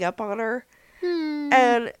not giving up on her.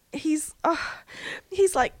 And he's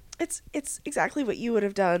like, it's exactly what you would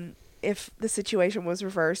have done if the situation was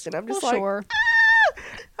reversed. And I'm just like, sure.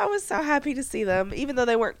 I was so happy to see them, even though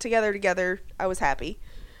they weren't together. I was happy.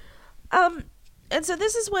 And so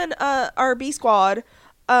this is when our B squad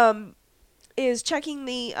is checking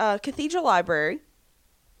the cathedral library,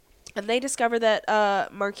 and they discover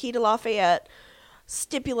that Marquis de Lafayette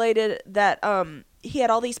stipulated that he had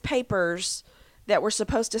all these papers that were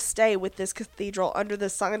supposed to stay with this cathedral under the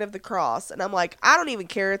sign of the cross. And I'm like, I don't even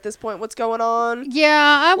care at this point what's going on.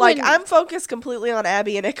 Yeah, I'm focused completely on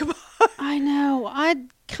Abby and Ichabod. I know. I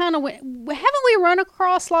kind of went. Haven't we run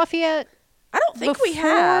across Lafayette? I don't think we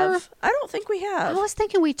have. I was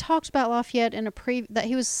thinking we talked about Lafayette in that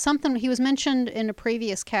he was mentioned in a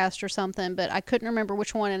previous cast or something, but I couldn't remember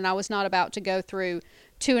which one, and I was not about to go through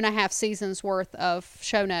 2.5 seasons worth of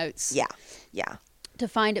show notes. Yeah. To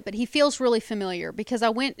find it, but he feels really familiar because I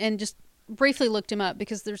went and just briefly looked him up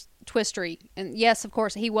because there's Twistery, and yes, of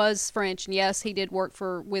course, he was French, and yes, he did work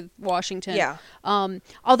with Washington. Yeah.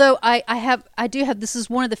 Although I do have this is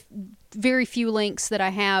one of the very few links that I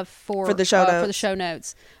have for the show notes. For the show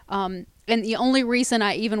notes. And the only reason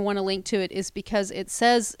I even want to link to it is because it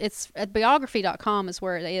says it's at biography.com is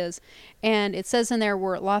where it is, and it says in there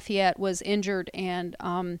where Lafayette was injured and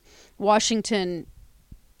Washington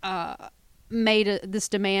made this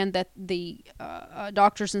demand that the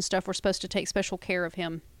doctors and stuff were supposed to take special care of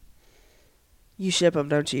him. You ship him,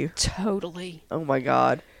 don't you? Totally. Oh my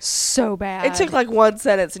God. So bad. It took like one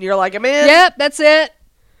sentence and you're like, I'm in. Yep, that's it.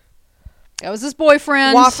 That was his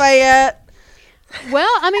boyfriend. Lafayette.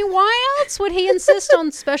 Well, I mean, why else would he insist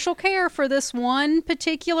on special care for this one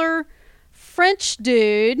particular French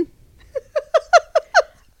dude?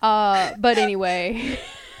 But anyway.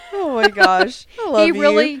 Oh my gosh. I love He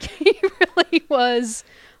really was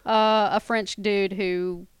a French dude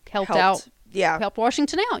who helped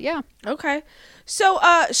Washington out. Yeah. Okay. So,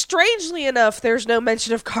 strangely enough, there's no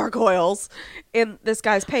mention of gargoyles in this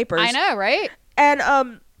guy's papers. I know, right?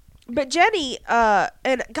 And But Jenny,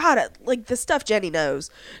 and God, like the stuff Jenny knows,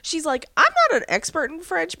 she's like, I'm not an expert in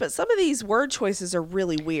French, but some of these word choices are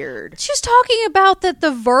really weird. She's talking about that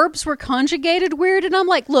the verbs were conjugated weird, and I'm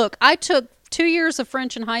like, look, I took 2 years of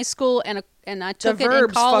French in high school, and I took it in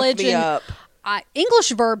college, fucked me up. English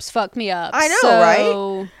verbs fucked me up. I know,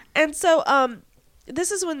 right? And so,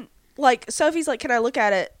 this is when, like, Sophie's like, can I look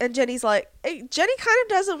at it? And Jenny's like, hey, Jenny kind of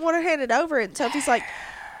doesn't want to hand it over, and Sophie's like,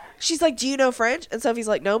 she's like, do you know French? And Sophie's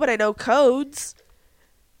like, no, but I know codes.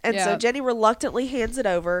 And so Jenny reluctantly hands it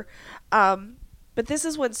over. But this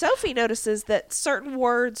is when Sophie notices that certain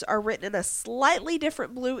words are written in a slightly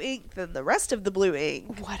different blue ink than the rest of the blue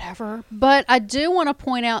ink. Whatever. But I do want to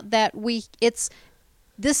point out that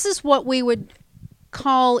this is what we would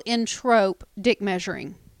call in trope dick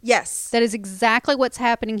measuring. Yes. That is exactly what's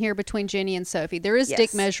happening here between Jenny and Sophie. There is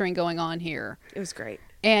dick measuring going on here. It was great.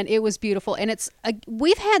 And it was beautiful. And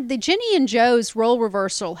we've had the Jenny and Joe's role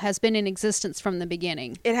reversal has been in existence from the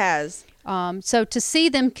beginning. It has. So to see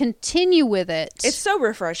them continue with it. It's so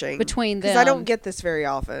refreshing. Between them. Because I don't get this very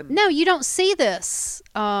often. No, you don't see this.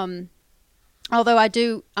 Although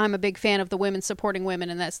I'm a big fan of the women supporting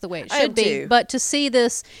women, and that's the way it should be. Too. But to see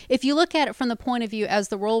this, if you look at it from the point of view as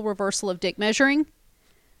the role reversal of dick measuring.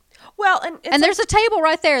 Well, and there's a table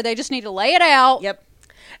right there. They just need to lay it out. Yep.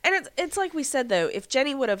 And it's like we said, though, if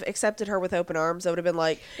Jenny would have accepted her with open arms, it would have been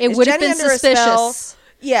like, it would have been suspicious.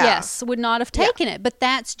 Yeah. Yes, would not have taken it. But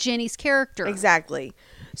that's Jenny's character. Exactly.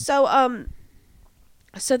 So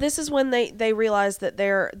so this is when they realize that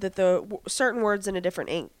the certain words in a different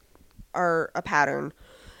ink are a pattern.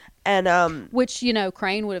 And which,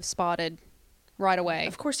 Crane would have spotted right away.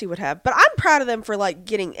 Of course he would have. But I'm proud of them for like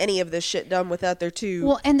getting any of this shit done without their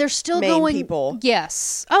two and they're still main going people.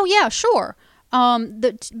 Yes. Oh yeah, sure.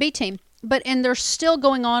 The B team. And they're still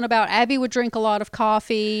going on about Abby would drink a lot of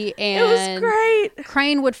coffee, and it was great.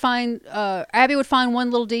 Crane would find Abby would find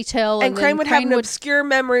one little detail, and Crane would have an obscure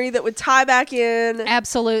memory that would tie back in.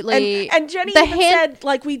 Absolutely. And Jenny even said,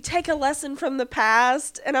 like, we'd take a lesson from the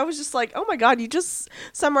past, and I was just like, oh my God, you just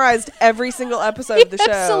summarized every single episode of the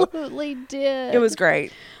show. Absolutely did. It was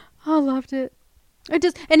great. I loved it.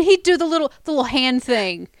 And he'd do the little hand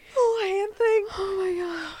thing. Little hand thing. Oh my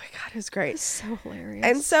God. It was great. It's so hilarious.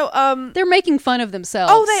 And so they're making fun of themselves.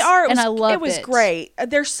 Oh, they are. I loved it. It was great.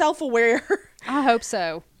 They're self-aware. I hope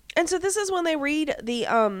so. And so this is when they read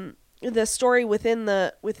the story within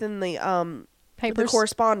the papers, the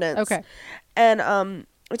correspondence. Okay. And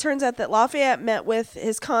it turns out that Lafayette met with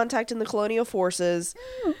his contact in the colonial forces.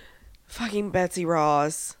 Fucking Betsy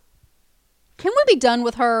Ross. Can we be done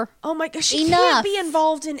with her? Oh my gosh, she Enough. can't be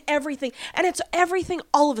involved in everything. And it's everything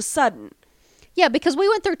all of a sudden. Yeah, because we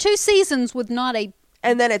went through 2 seasons with not a...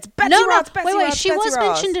 And then it's Betsy Ross, Betsy wait, Ross, she Betsy was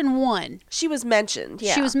Ross. mentioned in 1. She was mentioned,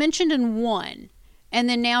 yeah. She was mentioned in 1. And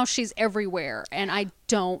then now she's everywhere. And I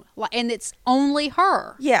don't... And it's only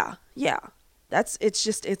her. Yeah.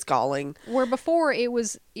 It's galling. Where before it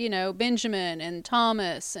was, Benjamin and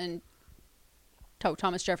Thomas and...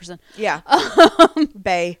 Thomas Jefferson. Yeah.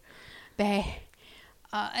 Bay.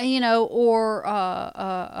 Or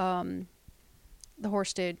the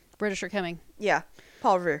horse dude. British are coming. Yeah.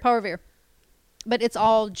 Paul Revere. But it's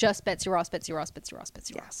all just Betsy Ross.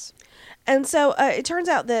 And so it turns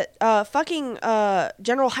out that fucking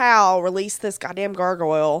General Howe released this goddamn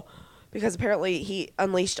gargoyle because apparently he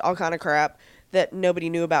unleashed all kind of crap that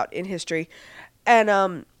nobody knew about in history.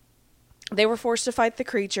 And they were forced to fight the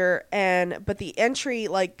creature, but the entry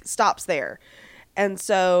stops there. And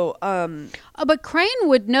so but Crane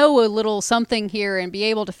would know a little something here and be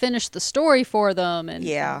able to finish the story for them. And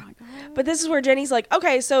yeah. But this is where Jenny's like,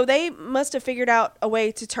 okay, so they must have figured out a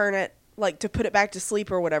way to turn it, to put it back to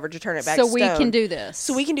sleep or whatever, to turn it back to stone. So we can do this.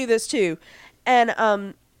 So we can do this too.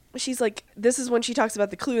 And she's like, this is when she talks about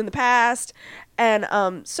the clue in the past. And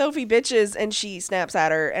Sophie bitches and she snaps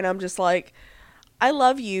at her. And I'm just like, I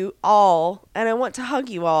love you all, and I want to hug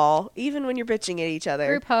you all, even when you're bitching at each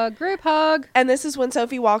other. Group hug. And this is when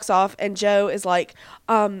Sophie walks off, and Joe is like,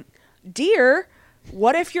 dear,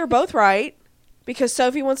 what if you're both right? Because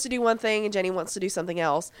Sophie wants to do one thing, and Jenny wants to do something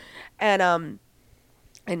else. And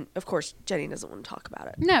of course, Jenny doesn't want to talk about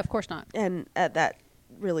it. No, of course not. And that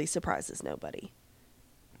really surprises nobody.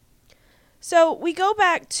 So we go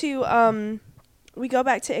back to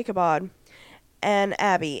Ichabod and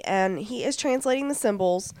Abby, and he is translating the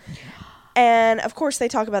symbols, and of course they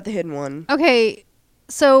talk about the hidden one. Okay,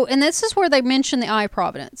 so and this is where they mention the eye of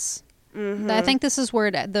providence. Mm-hmm. I think this is where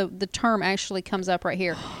the term actually comes up right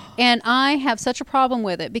here, and I have such a problem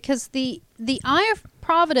with it because the eye of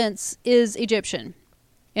providence is Egyptian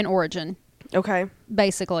in origin. Okay,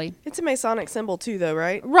 basically it's a Masonic symbol too, though,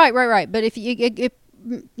 right? Right. But if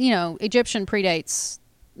Egyptian predates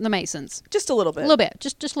the Masons. Just a little bit. A little bit.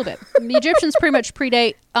 Just a little bit. The Egyptians pretty much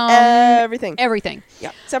predate everything. Everything.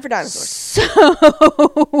 Yeah, except for dinosaurs.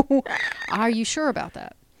 So, are you sure about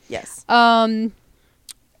that? Yes. And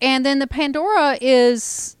then the Pandora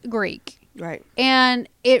is Greek. Right. And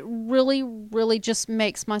it really, really just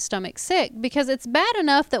makes my stomach sick because it's bad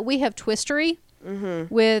enough that we have twistery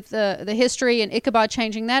with the history and Ichabod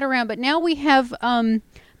changing that around, but now we have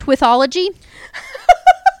twithology.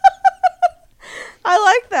 I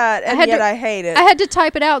like that, and yet I hate it. I had to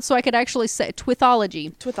type it out so I could actually say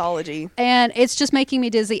twithology. Twithology. And it's just making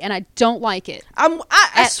me dizzy, and I don't like it.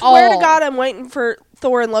 I swear to God, I'm waiting for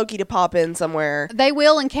Thor and Loki to pop in somewhere. They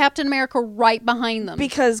will, and Captain America right behind them.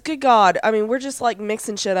 Because, good God, I mean, we're just, like,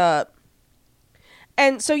 mixing shit up.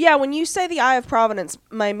 And so, yeah, when you say the Eye of Providence,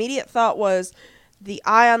 my immediate thought was the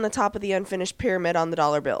eye on the top of the unfinished pyramid on the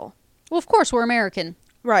dollar bill. Well, of course, we're American.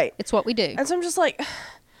 Right. It's what we do. And so I'm just like...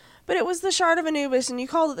 But it was the Shard of Anubis, and you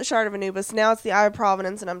called it the Shard of Anubis. Now it's the Eye of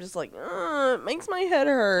Providence, and I'm just like, it makes my head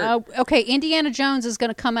hurt. Okay, Indiana Jones is going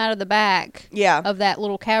to come out of the back of that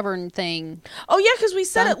little cavern thing. Oh, yeah, because we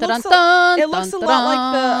said it looks a lot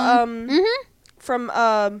like the, from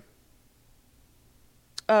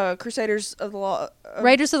Crusaders of the Lost...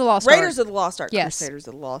 Raiders of the Lost Ark. Raiders of the Lost Ark. Yes. Crusaders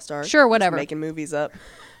of the Lost Ark. Sure, whatever. Just making movies up.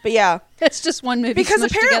 But yeah. It's just one movie because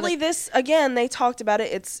apparently together. This, again, they talked about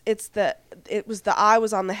it. It was the eye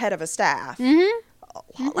was on the head of a staff.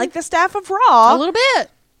 Like the staff of Ra. A little bit.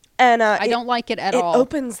 And I don't like it at all. It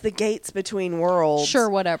opens the gates between worlds. Sure,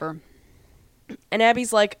 whatever. And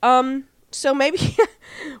Abby's like, so maybe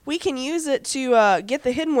we can use it to get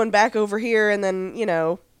the hidden one back over here, and then,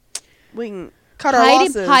 we can cut our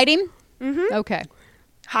losses. Hide him? Mm-hmm. Okay.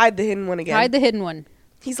 Hide the hidden one again. Hide the hidden one.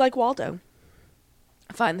 He's like Waldo.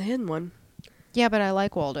 Find the hidden one. Yeah, but I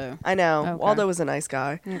like Waldo. I know. Okay. Waldo was a nice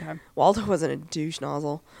guy. Okay. Waldo wasn't a douche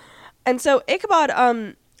nozzle. And so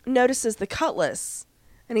Ichabod notices the cutlass.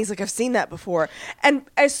 And he's like, I've seen that before. And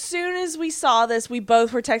as soon as we saw this, we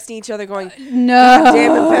both were texting each other going, no. God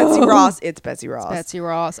damn it, Betsy Ross. It's Betsy Ross. It's Betsy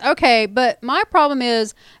Ross. Okay, but my problem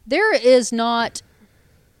is there is not,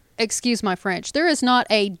 excuse my French, there is not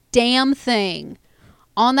a damn thing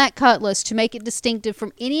on that cutlass to make it distinctive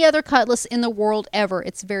from any other cutlass in the world ever.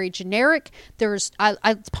 It's very generic.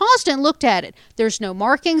 I paused and looked at it. There's no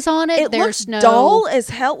markings on it. There's looks dull as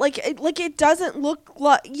hell. Like it doesn't look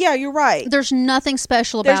like. Yeah, you're right. There's nothing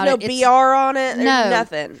special about it. There's no BR on it. There's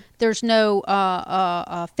nothing. There's no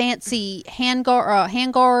fancy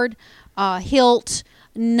handguard, hilt,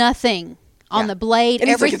 nothing. On the blade,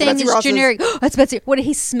 everything is generic. That's Betsy. What, did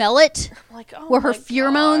he smell it? I'm like, oh, were her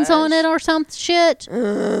pheromones on it or some shit?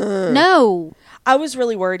 No. I was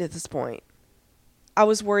really worried at this point. I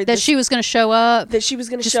was worried that she was going to show up. That she was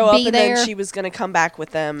going to show up and then she was going to come back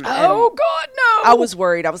with them. Oh, God, no. I was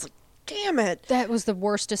worried. I was like, damn it. That was the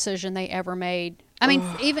worst decision they ever made. I mean,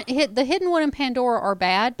 even the Hidden One and Pandora are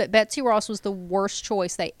bad, but Betsy Ross was the worst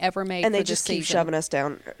choice they ever made. And they just keep shoving her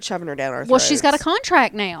down our throats. Well, she's got a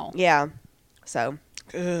contract now. Yeah. So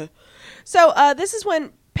this is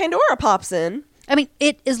when Pandora pops in. I mean,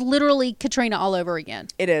 it is literally Katrina all over again.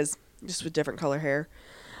 It is, just with different color hair.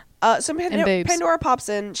 So Pandora pops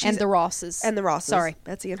in. And the Rosses. Sorry,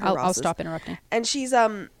 Betsy and her Rosses. I'll stop interrupting. And she's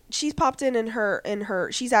popped in her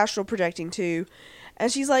she's astral projecting too, and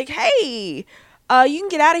she's like, hey, you can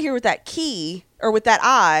get out of here with that key or with that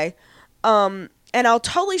eye, and I'll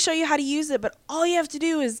totally show you how to use it, but all you have to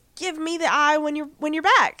do is give me the eye when you're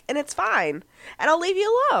back, and it's fine, and I'll leave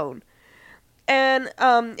you alone. And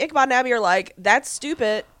Ichabod and Abby are like, that's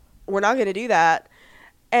stupid. We're not going to do that.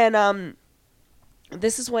 And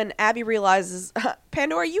this is when Abby realizes,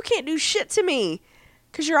 Pandora, you can't do shit to me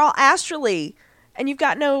because you're all astrally, and you've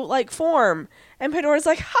got no form. And Pandora's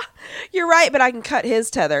like, ha, you're right, but I can cut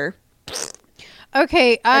his tether.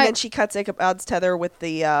 Okay, and then she cuts Ichabod's tether with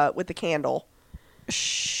the candle.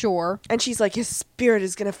 Sure. And she's like, his spirit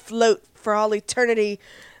is going to float for all eternity,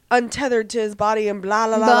 untethered to his body, and blah,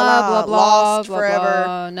 blah, blah, blah, blah, blah, lost blah, forever.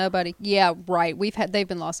 Blah. Nobody. Yeah, right. They've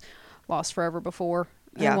been lost forever before.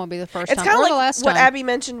 Yeah. It won't be the first time. It's kind of like what Abby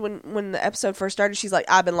mentioned when the episode first started. She's like,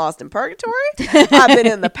 I've been lost in purgatory. I've been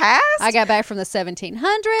in the past. I got back from the 1700s.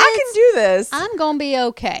 I can do this. I'm going to be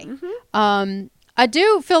okay. Mm-hmm. I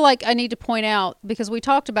do feel like I need to point out, because we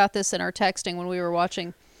talked about this in our texting when we were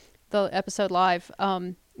watching the episode live,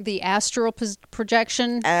 the astral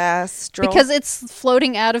projection. Because it's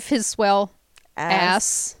floating out of his,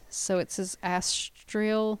 ass. So it's his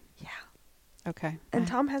astral. Yeah. Okay. And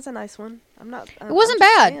Tom has a nice one. It wasn't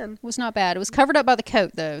bad. It was not bad. It was covered up by the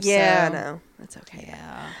coat, though. Yeah, so. I know. That's okay.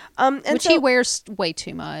 Yeah. And which he wears way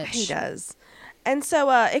too much. He does. And so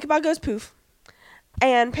Ichabod goes poof.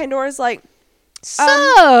 And Pandora's like,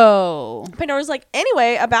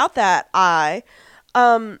 anyway, about that eye,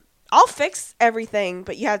 I'll fix everything,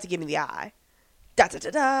 but you have to give me the eye. Da da da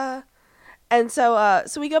da. And so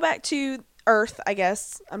we go back to Earth, I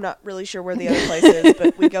guess. I'm not really sure where the other place is,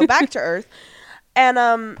 but we go back to Earth.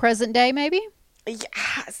 And present day, maybe.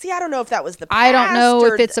 Yeah, see, I don't know if that was the past. I don't know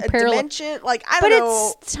if it's a parallel dimension. Like, I don't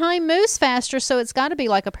know. But time moves faster, so it's got to be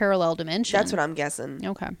like a parallel dimension. That's what I'm guessing.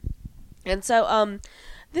 Okay. And so,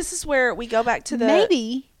 this is where we go back to the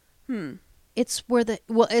maybe. It's where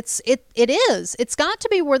it is. It's got to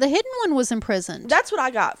be where the hidden one was imprisoned. That's what I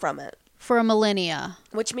got from it. For a millennia.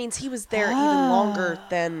 Which means he was there even longer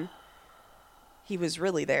than he was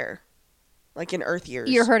really there. Like in Earth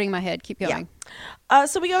years. You're hurting my head. Keep going. Yeah.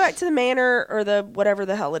 So we go back to the manor or the whatever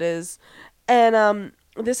the hell it is. And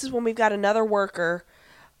this is when we've got another worker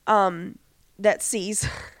that sees,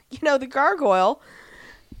 the gargoyle.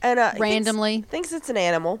 And randomly. Thinks it's an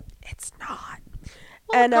animal. It's not.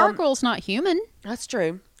 Well, the gargoyle's not human. That's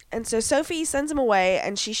true. And so Sophie sends him away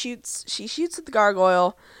and she shoots at the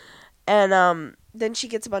gargoyle. And then she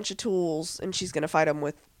gets a bunch of tools and she's going to fight him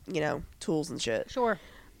with, tools and shit. Sure.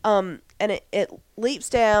 And it leaps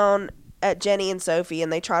down at Jenny and Sophie,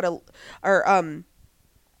 and they try to, I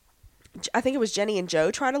think it was Jenny and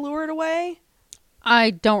Joe try to lure it away.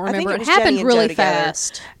 I don't remember. It happened really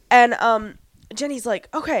fast. And Jenny's like,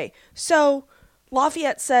 okay, so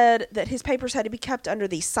Lafayette said that his papers had to be kept under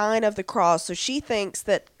the sign of the cross, so she thinks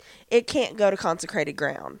that it can't go to consecrated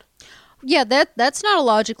ground. Yeah, that's not a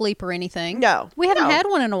logic leap or anything. No. We haven't had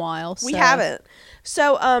one in a while. So. We haven't.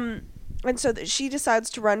 So, and so she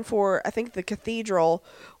decides to run for, I think, the cathedral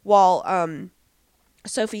while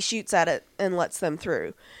Sophie shoots at it and lets them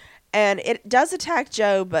through. And it does attack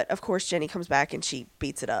Joe, but of course Jenny comes back and she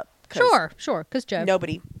beats it up. Sure, because Joe.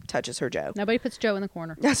 Nobody touches her Joe. Nobody puts Joe in the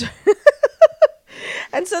corner. That's right.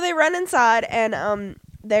 And so they run inside and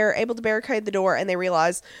they're able to barricade the door and they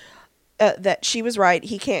realize that she was right.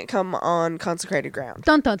 He can't come on consecrated ground.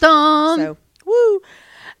 Dun dun dun. So, woo.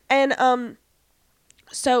 And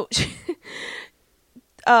so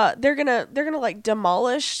they're gonna like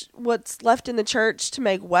demolish what's left in the church to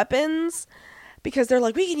make weapons because they're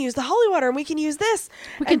like, we can use the holy water and we can use this.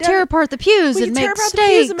 We can tear apart the pews and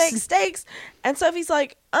make steaks. And Sophie's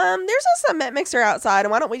like, there's a cement mixer outside,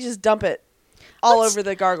 and why don't we just dump it all over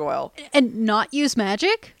the gargoyle and not use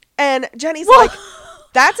magic? And Jenny's like,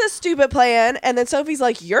 that's a stupid plan. And then Sophie's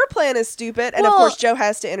like, your plan is stupid. And of course Joe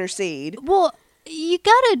has to intercede. Well, you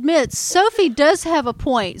gotta admit, Sophie does have a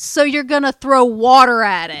point. So you're gonna throw water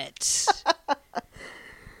at it.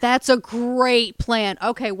 That's a great plan.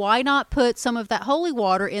 Okay, why not put some of that holy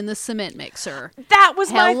water in the cement mixer? That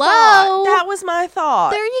was my thought. That was my thought.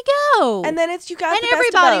 There you go. And then you got and the best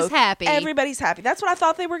everybody's of both. happy. Everybody's happy. That's what I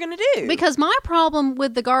thought they were going to do. Because my problem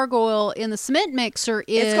with the gargoyle in the cement mixer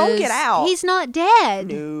is it's going to get out. He's not dead.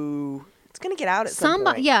 No, it's going to get out at some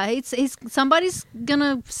point. Yeah, he's somebody's going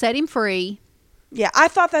to set him free. Yeah, I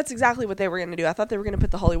thought that's exactly what they were going to do. I thought they were going to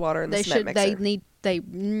put the holy water in the cement mixer.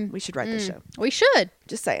 We should write this show. We should.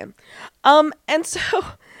 Just saying. And so,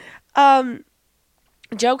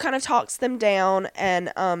 Joe kind of talks them down,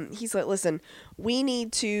 and he's like, "Listen, we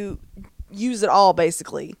need to use it all,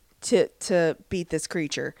 basically, to beat this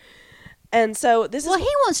creature." And so this is. Well,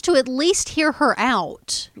 he wants to at least hear her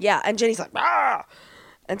out. Yeah, and Jenny's like, "Ah!"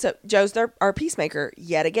 And so Joe's our peacemaker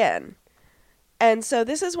yet again. And so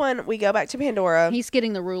this is when we go back to Pandora. He's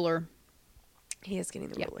getting the ruler. He is getting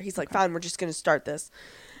the ruler. He's like, fine, we're just going to start this.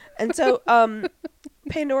 And so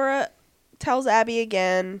Pandora tells Abby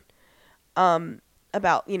again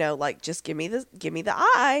about, just give me the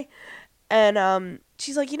eye. And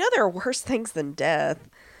she's like, there are worse things than death.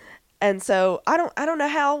 And so I don't know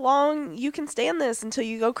how long you can stand this until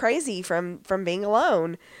you go crazy from being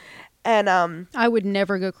alone. And I would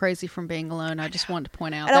never go crazy from being alone. I just wanted to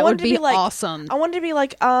point out that would be awesome. I wanted to be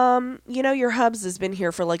like, your hubs has been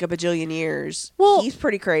here for like a bajillion years. Well, he's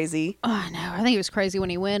pretty crazy. Oh no, I think he was crazy when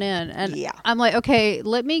he went in, and yeah. I'm like, okay,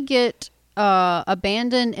 let me get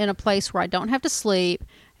abandoned in a place where I don't have to sleep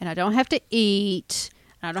and I don't have to eat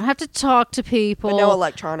and I don't have to talk to people. But no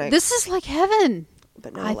electronics. This is like heaven.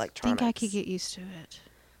 But no electronics. I think I could get used to it.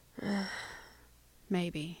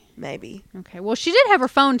 Maybe. Okay. Well, she did have her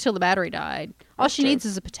phone until the battery died. All she needs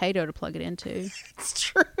is a potato to plug it into. It's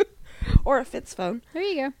true. Or a Fitz phone. There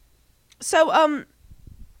you go. So,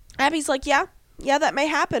 Abby's like, yeah, that may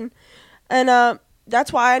happen. And,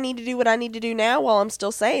 that's why I need to do what I need to do now while I'm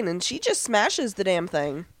still sane. And she just smashes the damn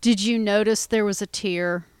thing. Did you notice there was a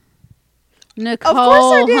tear? Nicole, of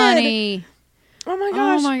course I did. Honey. Oh my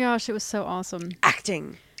gosh. Oh my gosh, it was so awesome.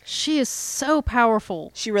 Acting. She is so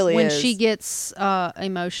powerful. She really when is. she gets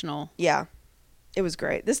emotional. Yeah. It was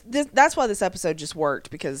great. This that's why this episode just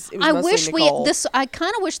worked, because it was I mostly wish Nicole. I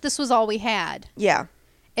kind of wish this was all we had. Yeah.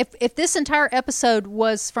 If this entire episode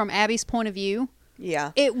was from Abby's point of view,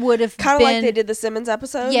 Yeah. it would have Kind been of like they did the Simmons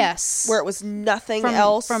episode. Yes. Where it was nothing from,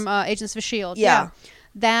 else. from Agents of S.H.I.E.L.D. Yeah.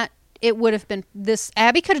 That it would have been this.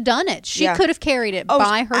 Abby could have done it. She Yeah. could have carried it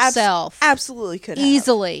by herself. Absolutely could have.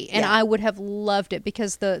 Easily. And Yeah. I would have loved it,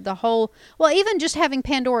 because the whole, well, even just having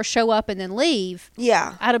Pandora show up and then leave,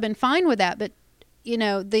 Yeah. I'd have been fine with that. But, you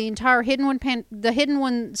know, the entire Hidden One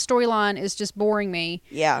storyline is just boring me.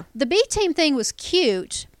 Yeah. The B Team thing was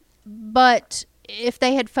cute, but if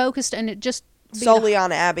they had focused and it just Solely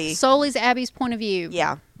on Abby. solely's Abby's point of view,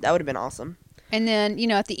 Yeah. That would have been awesome. and then, you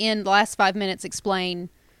know, at the end, the last 5 minutes, explain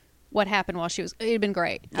what happened while she was, it'd have been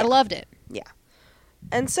great. I loved it. Yeah.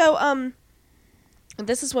 And so,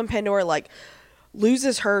 this is when Pandora, like,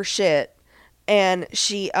 loses her shit, and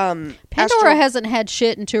she, Pandora hasn't had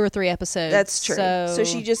shit in 2 or 3 episodes. That's true. So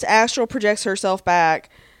she just astral projects herself back,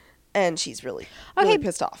 and she's really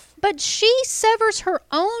pissed off. But she severs her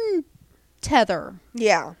own tether.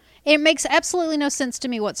 Yeah. It makes absolutely no sense to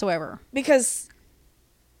me whatsoever. Because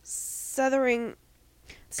severing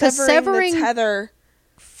severing- the tether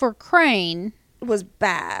For Crane, was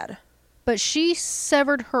bad. but she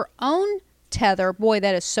severed her own tether. Boy,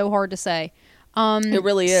 that is so hard to say. It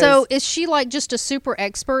really is. So is she like just a super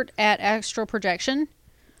expert at astral projection?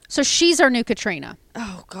 So she's our new Katrina.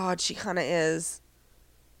 Oh, God, she kind of is.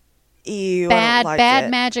 Ew, I don't like Bad it.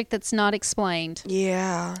 magic that's not explained.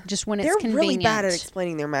 Yeah. Just when it's They're convenient. really bad at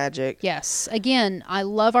explaining their magic. Yes. Again, I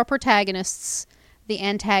love our protagonists. The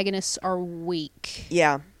antagonists are weak.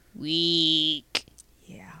 Yeah. Weak.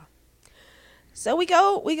 Yeah. So we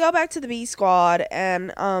go back to the B squad,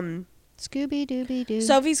 and Scooby Dooby Doo.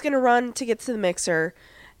 Sophie's gonna run to get to the mixer,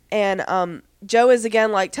 and Joe is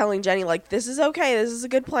again like telling Jenny like, this is okay, this is a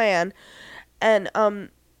good plan, and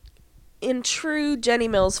in true Jenny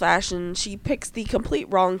Mills fashion, she picks the complete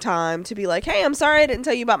wrong time to be like, hey, I'm sorry I didn't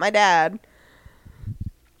tell you about my dad.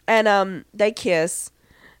 And they kiss,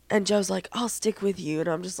 and Joe's like, I'll stick with you, and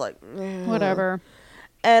I'm just like, ugh. Whatever.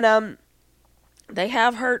 And they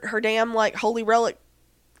have her damn like holy relic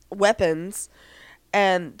weapons,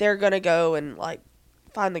 and they're gonna go and like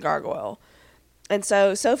find the gargoyle. And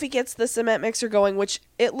so Sophie gets the cement mixer going, which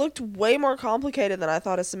it looked way more complicated than I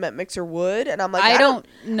thought a cement mixer would. And I'm like, I don't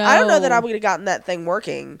know that I would have gotten that thing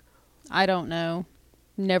working. I don't know.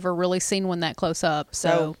 Never really seen one that close up,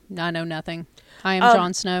 so I know nothing. I am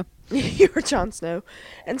Jon Snow. You're Jon Snow.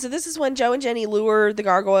 And so this is when Joe and Jenny lure the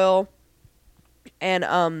gargoyle,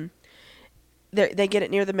 and they get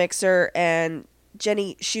it near the mixer, and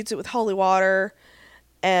Jenny shoots it with holy water,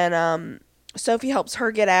 and Sophie helps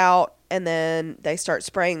her get out, and then they start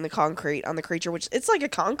spraying the concrete on the creature, which it's like a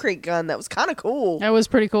concrete gun that was kind of cool. That was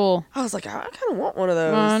pretty cool. I was like, I kind of want one of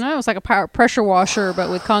those. I know, it's like a pressure washer, but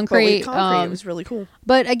with concrete. But with concrete, it was really cool.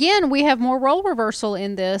 But again, we have more role reversal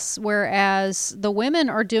in this, whereas the women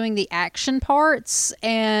are doing the action parts,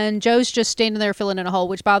 and Joe's just standing there filling in a hole,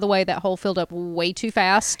 which, by the way, that hole filled up way too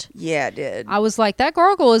fast. Yeah, it did. I was like, that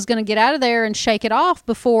gargoyle is going to get out of there and shake it off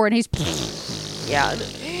before, and he's... Yeah.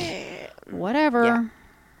 Whatever.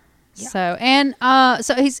 Yeah. So, and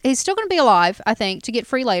so he's still going to be alive, I think, to get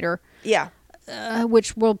free later. Yeah.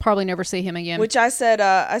 Which we'll probably never see him again. Which I said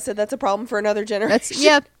that's a problem for another generation.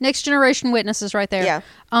 That's next generation witnesses right there. Yeah.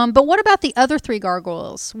 But what about the other 3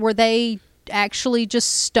 gargoyles? Were they actually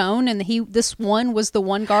just stone, and this one was the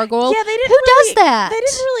one gargoyle? Yeah, they didn't. Who does that? They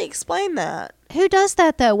didn't really explain that. Who does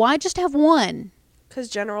that though? Why just have one? Because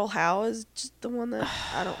General Howe is just the one that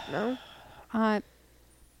I don't know.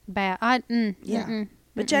 Bad. Yeah.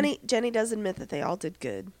 But Jenny does admit that they all did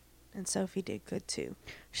good, and Sophie did good too.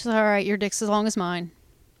 She's like, all right, your dick's as long as mine.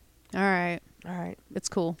 All right, it's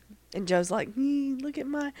cool. And Joe's like, look at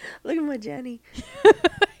my Jenny.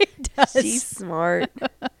 He does. She's smart.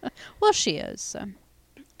 Well, she is. So.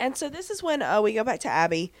 And so this is when we go back to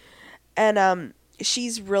Abby, and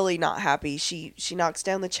she's really not happy. She knocks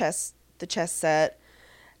down the chess set,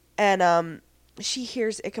 and she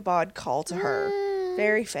hears Ichabod call to her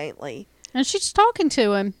very faintly. And she's talking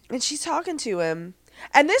to him.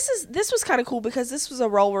 And this was kind of cool, because this was a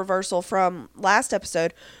role reversal from last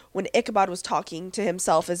episode when Ichabod was talking to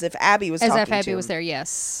himself as if Abby was talking to him. As if Abby was there,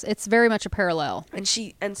 yes. It's very much a parallel. And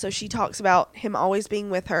so she talks about him always being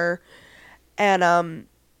with her, and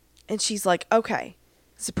she's like, okay,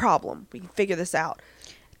 it's a problem. We can figure this out.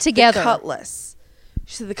 Together. The cutlass.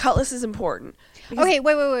 She said the cutlass is important. Okay,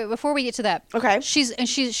 wait. Before we get to that. Okay. She's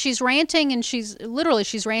ranting, and she's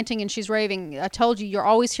ranting and she's raving. I told you, you're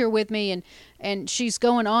always here with me, And she's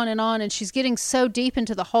going on, and she's getting so deep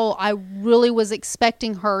into the hole. I really was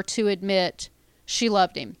expecting her to admit she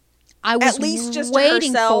loved him. I was At least just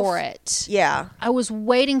waiting to herself. for it. Yeah. I was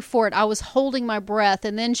waiting for it. I was holding my breath.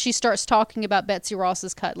 And then she starts talking about Betsy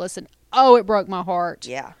Ross's cutlass. And, oh, it broke my heart.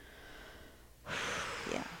 Yeah.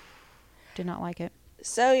 Yeah. Did not like it.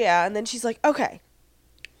 So, yeah. And then she's like, okay,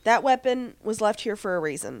 that weapon was left here for a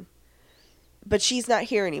reason. But she's not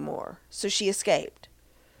here anymore. So she escaped.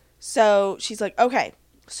 So she's like, okay.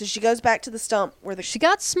 So she goes back to the stump where She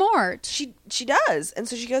got smart. She does. And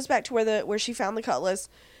so she goes back to where she found the cutlass.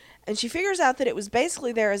 And she figures out that it was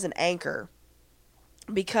basically there as an anchor.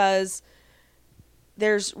 Because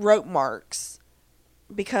there's rope marks.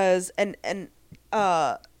 Because, Around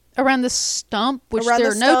the stump, which Around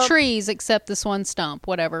there the are no stump. trees except this one stump,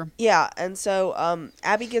 whatever. yeah. And so,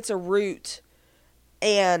 Abby gets a root.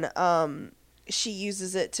 And, she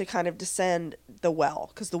uses it to kind of descend the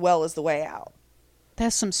well. Because the well is the way out.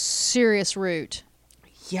 That's some serious root.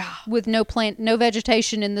 Yeah. With no plant, no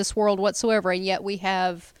vegetation in this world whatsoever. And yet we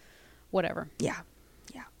have whatever. Yeah.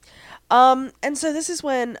 Yeah. And so this is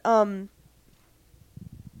when,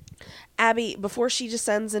 Abby, before she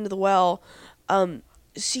descends into the well,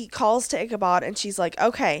 she calls to Ichabod and she's like,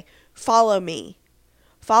 okay, follow me.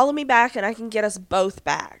 Follow me back and I can get us both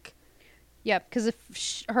back. Yeah, because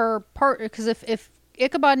if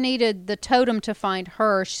Ichabod needed the totem to find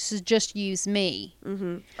her, she should just use me.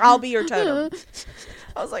 Mm-hmm. I'll be your totem.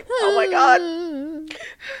 I was like, oh my God.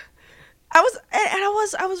 I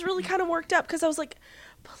was really kind of worked up because I was like,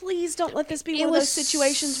 please don't let this be one of those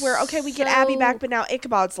situations where, okay, we get Abby back, but now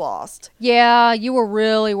Ichabod's lost. Yeah, you were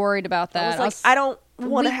really worried about that. I was like, I don't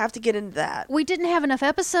want to have to get into that. We didn't have enough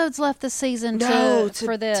episodes left this season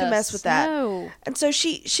for this. To mess with that. No. And so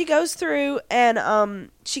she goes through and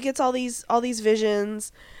she gets all these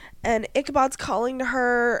visions and Ichabod's calling to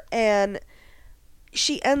her and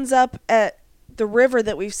she ends up at the river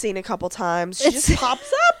that we've seen a couple times. She just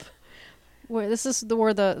pops up. Where this is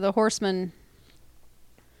where the horseman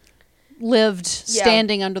lived,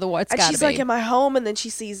 standing under the what's And gotta she's be. like, am I home? And then she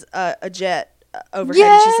sees a jet overhead.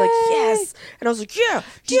 And she's like, yes. And I was like,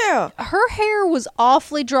 yeah. Her hair was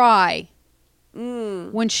awfully dry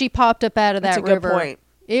when she popped up out of that That's a river. good point.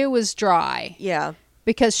 It was dry. Yeah.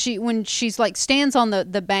 Because when she's like stands on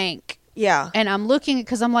the bank. Yeah. And I'm looking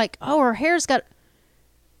because I'm like, oh, her hair's got.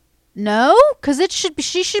 No, because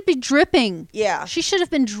she should be dripping. Yeah. She should have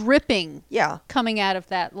been dripping. Yeah. Coming out of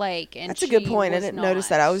that lake. And that's a good point. I was didn't not. notice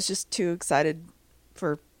that. I was just too excited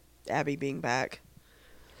for Abby being back.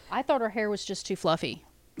 I thought her hair was just too fluffy.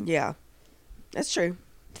 Yeah. That's true.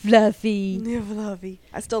 Fluffy. Yeah, fluffy.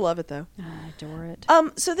 I still love it though. I adore it.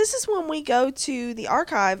 So this is when we go to the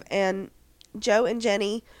archive and Joe and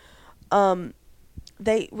Jenny,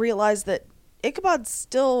 they realize that Ichabod's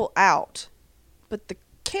still out, but the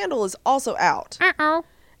candle is also out. Uh-oh.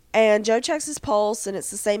 And Joe checks his pulse and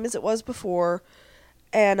it's the same as it was before.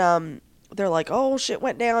 And they're like, oh, shit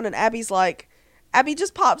went down. And Abby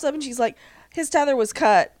just pops up and she's like, his tether was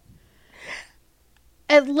cut.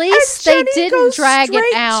 At least they didn't drag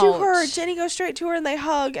it out. To her. Jenny goes straight to her and they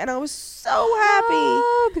hug. And I was so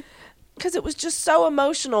happy. Because it was just so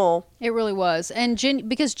emotional. It really was. And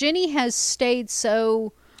because Jenny has stayed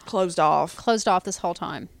so closed off this whole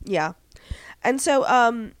time. Yeah. And so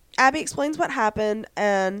Abby explains what happened,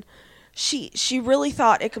 and she really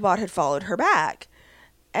thought Ichabod had followed her back.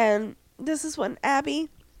 And this is when Abby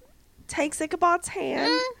takes Ichabod's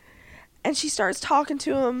hand, and she starts talking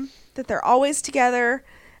to him that they're always together,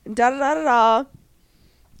 and da-da-da-da-da.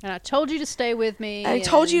 And I told you to stay with me. And I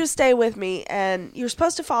told you to stay with me, and you're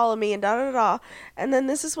supposed to follow me, and da-da-da-da. And then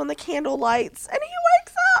this is when the candle lights, and he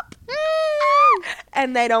wakes up.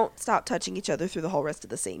 And they don't stop touching each other through the whole rest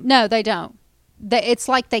of the scene. No, they don't. It's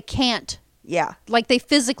like they can't. Yeah. Like they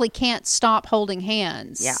physically can't stop holding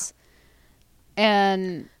hands. Yeah.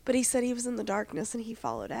 And. But he said he was in the darkness and he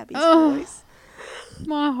followed Abby's voice.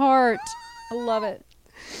 My heart. I love it.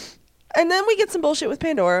 And then we get some bullshit with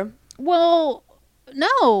Pandora. Well,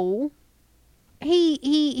 no. He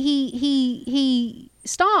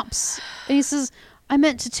stops. And he says, I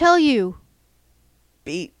meant to tell you.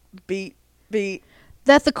 Beat.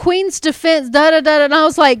 That the Queen's defense, da-da-da-da. And I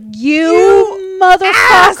was like, you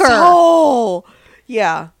motherfucker. Asshole.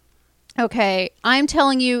 Yeah. Okay, I'm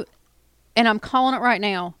telling you, and I'm calling it right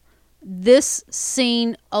now, this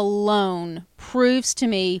scene alone proves to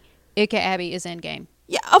me Ika Abbey is endgame.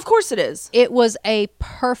 Yeah, of course it is. It was a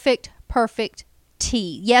perfect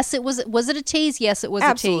tease. Yes, it was. Was it a tease? Yes, it was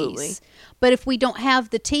Absolutely. a tease. But if we don't have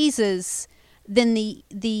the teases, then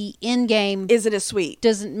the end game isn't as sweet.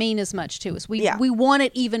 Doesn't mean as much to us. We Yeah. want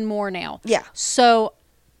it even more now. Yeah. So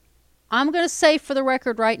I'm going to say for the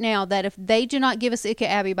record right now that if they do not give us Ika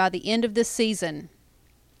Abby by the end of this season,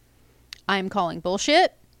 I am calling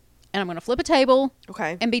bullshit, and I'm going to flip a table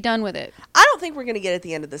Okay. and be done with it. I don't think we're going to get it at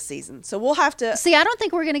the end of the season. So we'll have to... See, I don't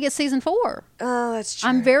think we're going to get season 4. Oh, that's true.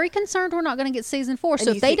 I'm very concerned we're not going to get season 4. And So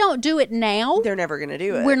you if they think don't do it now, They're never going to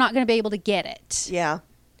do it. we're not going to be able to get it. Yeah.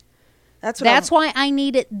 That's Why I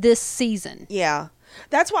need it this season. Yeah.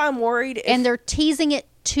 That's why I'm worried. And they're teasing it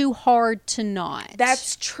too hard to not.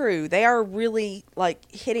 That's true. They are really like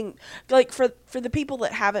hitting, like for the people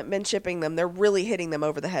that haven't been shipping them, they're really hitting them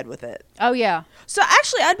over the head with it. Oh, yeah. So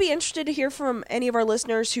actually, I'd be interested to hear from any of our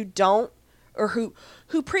listeners who don't, or who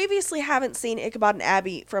previously haven't seen Ichabod and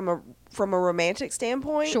Abby from a romantic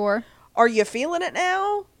standpoint. Sure. Are you feeling it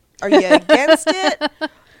now? Are you against it?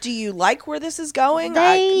 Do you like where this is going?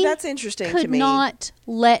 That's interesting to me. Could not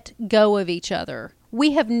let go of each other.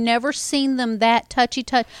 We have never seen them that touchy.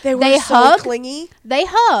 They were so hug, clingy. They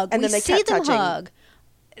hug. And then they see kept them touching. hug.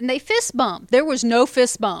 And they fist bump. There was no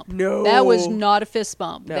fist bump. No. That was not a fist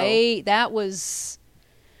bump. No. That was...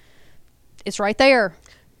 It's right there.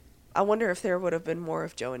 I wonder if there would have been more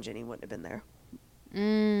if Joe and Jenny wouldn't have been there.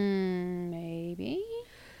 Maybe.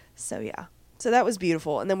 So, yeah. So that was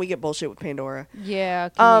beautiful. And then we get bullshit with Pandora. Yeah,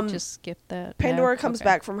 can we just skip that? Pandora No? comes Okay.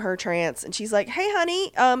 back from her trance and she's like, "Hey,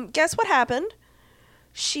 honey, guess what happened?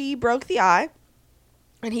 She broke the eye."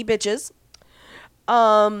 And he bitches.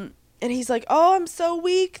 And he's like, "Oh, I'm so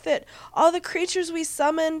weak that all the creatures we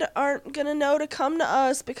summoned aren't going to know to come to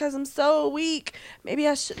us because I'm so weak. Maybe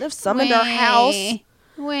I shouldn't have summoned our house."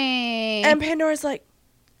 Wait. And Pandora's like,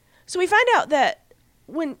 so we find out that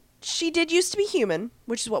when she did used to be human,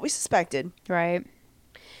 which is what we suspected, Right.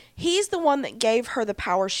 he's the one that gave her the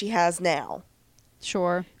power she has now.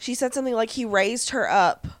 Sure. She said something like he raised her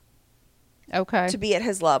up Okay. to be at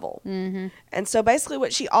his level. Mm-hmm. And so basically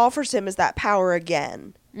what she offers him is that power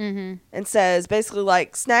again. Mm-hmm. And says basically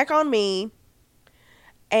like, snack on me.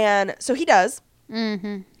 And so he does.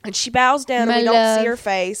 Mm-hmm. And she bows down My and we don't love. see her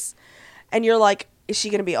face. And you're like, is she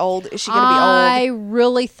going to be old? Is she going to be I old?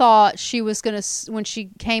 really thought she was going to, when she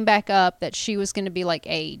came back up, that she was going to be like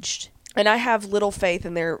aged. And I have little faith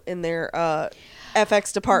in their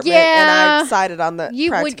FX department. Yeah. And I decided on the When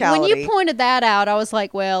practicality. you pointed that out, I was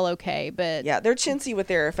like, well, okay, but Yeah, they're chintzy with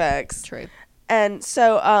their effects. true. And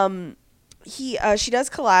so she does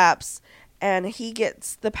collapse and he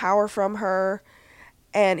gets the power from her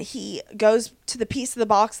and he goes to the piece of the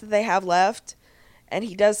box that they have left and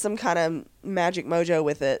he does some kind of magic mojo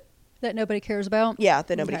with it. That nobody cares about? Yeah,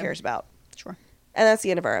 that nobody Okay. cares about. Sure. And that's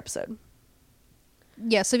the end of our episode.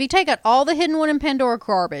 Yeah, so if you take out all the Hidden One and Pandora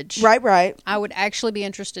garbage, Right. I would actually be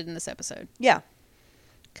interested in this episode. Yeah.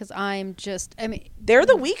 Because I'm just, I mean, They're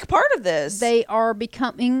the weak part of this. they are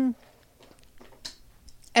becoming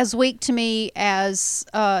as weak to me as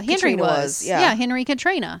Henry Katrina was. was, yeah. Henry and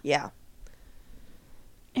Katrina. Yeah.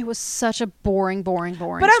 It was such a boring But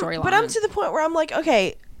storyline. I'm to the point where I'm like,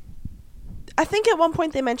 okay, I think at one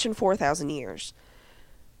point they mentioned 4,000 years.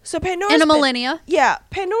 So Pandora's in a been- millennia. Yeah,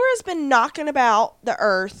 Pandora's been knocking about the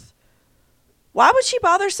earth. Why would she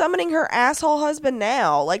bother summoning her asshole husband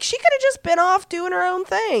now? Like, she could have just been off doing her own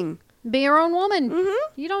thing. Be your own woman.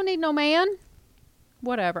 Mm-hmm. You don't need no man.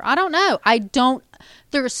 Whatever. I don't know.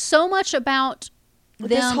 There's so much about them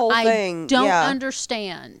This whole thing, I don't yeah.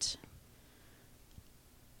 understand.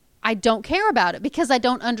 I don't care about it because I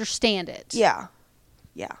don't understand it. Yeah.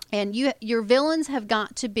 Yeah. And your villains have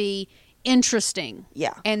got to be interesting.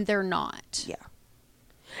 Yeah. And they're not. Yeah.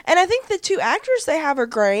 And I think the two actors they have are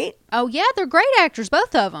great. Oh, yeah, they're great actors,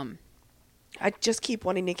 both of them. I just keep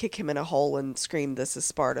wanting to kick him in a hole and scream, "This is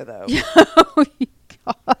Sparta," though. Oh,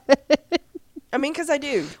 God. I mean, because I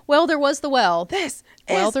do. Well, there was the well. This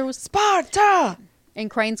Well, is there was- Sparta! And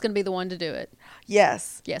Crane's going to be the one to do it.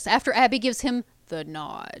 Yes. Yes, after Abby gives him the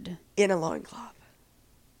nod. In a loincloth.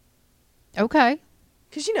 Okay.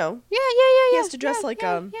 Because, you know, Yeah. He has to dress Yeah, like,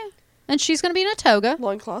 yeah. And she's going to be in a toga.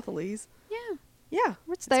 loincloth Elise. Yeah. Yeah.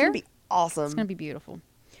 It's It's going there. to be awesome. It's going to be beautiful.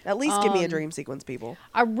 At least give me a dream sequence, people.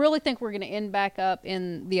 I really think we're going to end back up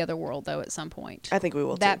in the other world, though, at some point. I think we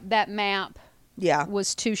will, too. That map Yeah.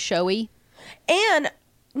 was too showy. And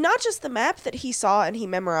not just the map that he saw and he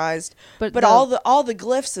memorized, But but the- all the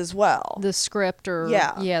glyphs as well. The script or...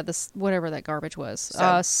 Yeah. This whatever that garbage was.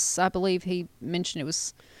 So- I believe he mentioned it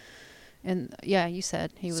was... And yeah, you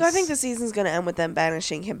said he was... So I think the season's going to end with them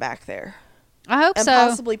banishing him back there. I hope And so.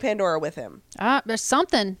 possibly Pandora with him. There's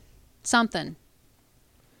something.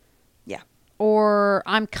 Yeah. Or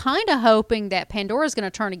I'm kind of hoping that Pandora's going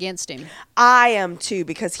to turn against him. I am too,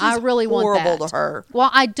 because he's I really want horrible that. to her.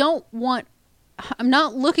 Well, I'm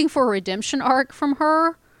not looking for a redemption arc from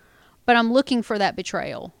her, But I'm looking for that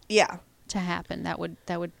betrayal Yeah. to happen. That would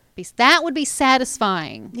be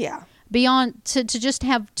satisfying. Yeah. Beyond to just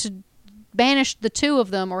have to banish the two of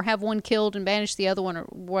them, or have one killed and banish the other one, or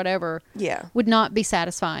whatever. Yeah. Would not be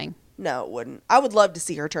satisfying. No, it wouldn't. I would love to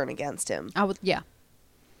see her turn against him. I would, yeah.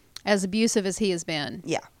 As abusive as he has been.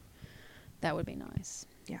 Yeah. That would be nice.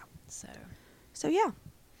 Yeah. So yeah.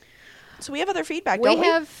 So we have other feedback, don't we?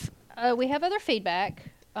 We have other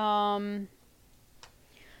feedback.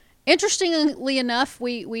 Interestingly enough,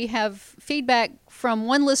 we have feedback from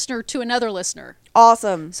one listener to another listener.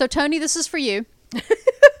 Awesome. So Tony, this is for you.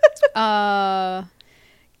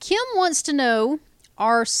 Kim wants to know,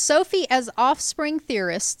 are Sophie as offspring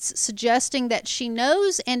theorists suggesting that she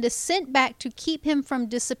knows and is sent back to keep him from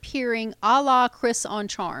disappearing, a la Chris on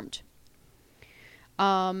Charmed?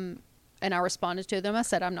 And I responded to them. I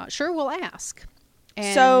said, I'm not sure. We'll ask.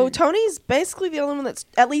 And so Tony's basically the only one that's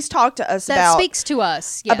at least talked to us that speaks to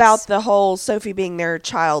us. Yes. about the whole Sophie being their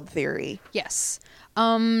child theory. Yes.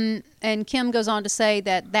 And Kim goes on to say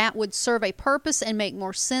that would serve a purpose and make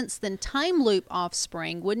more sense than time loop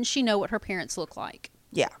offspring. Wouldn't she know what her parents look like?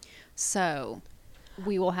 Yeah. So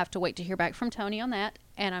we will have to wait to hear back from Tony on that,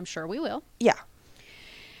 and I'm sure we will. Yeah.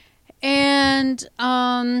 And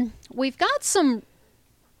we've got some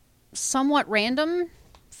somewhat random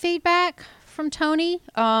feedback from Tony.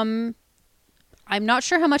 I'm not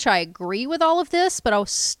sure how much I agree with all of this, but I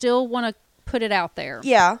still want to put it out there.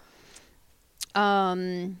 Yeah.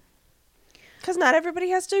 Because not everybody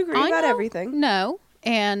has to agree about everything. No,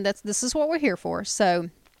 and this is what we're here for. So,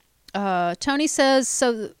 Tony says,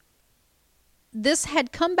 so this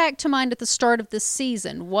had come back to mind at the start of this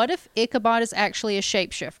season. What if Ichabod is actually a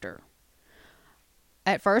shapeshifter?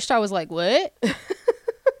 At first, I was like, what?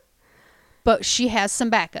 But she has some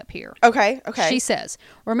backup here. Okay. She says,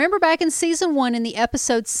 remember back in season 1 in the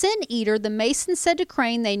episode Sin Eater, the Mason said to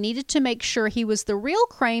Crane they needed to make sure he was the real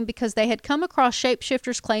Crane because they had come across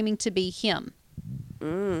shapeshifters claiming to be him.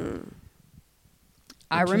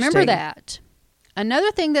 I remember that.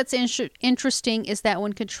 Another thing that's interesting is that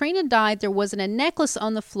when Katrina died, there wasn't a necklace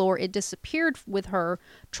on the floor. It disappeared with her.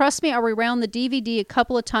 Trust me, I rewound the DVD a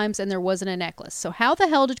couple of times and there wasn't a necklace. So how the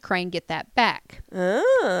hell did Crane get that back?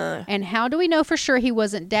 And how do we know for sure he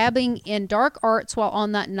wasn't dabbling in dark arts while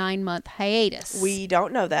on that 9-month hiatus? We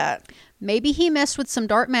don't know that. Maybe he messed with some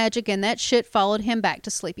dark magic and that shit followed him back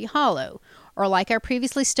to Sleepy Hollow. Or like I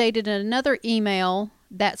previously stated in another email,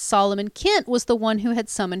 that Solomon Kent was the one who had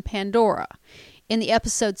summoned Pandora. In the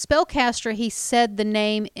episode Spellcaster, he said the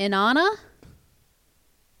name Inanna.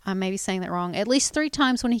 I may be saying that wrong. At least 3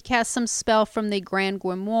 times when he cast some spell from the Grand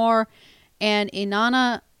Grimoire. And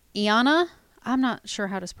Iana, I'm not sure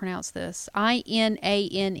how to pronounce this. Inanna.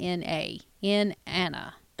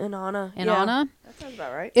 Inanna. Inanna. Inanna. Yeah, that sounds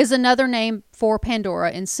about right. Is another name for Pandora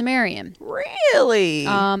in Sumerian. Really?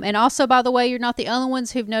 And also, by the way, you're not the only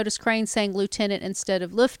ones who've noticed Crane saying lieutenant instead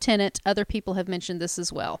of lieutenant. Other people have mentioned this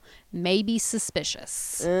as well. Maybe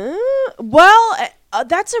suspicious. That's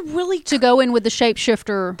a really... To go in with the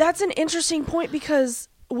shapeshifter. That's an interesting point because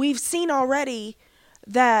we've seen already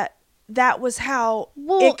that was how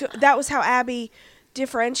Abby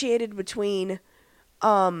differentiated between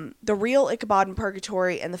the real Ichabod in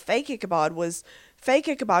Purgatory and the fake Ichabod. Was fake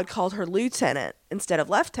Ichabod called her lieutenant instead of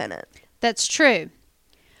lieutenant. That's true.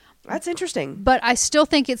 That's interesting. But I still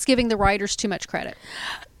think it's giving the writers too much credit.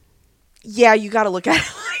 Yeah, you got to look at it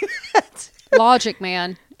like that. Logic,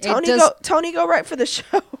 man. Tony, go right for the show.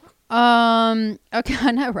 Okay,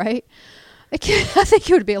 I know, right? I think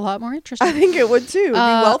it would be a lot more interesting. I think it would too. It'd be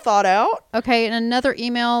well thought out. Okay, and another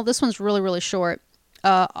email. This one's really, really short.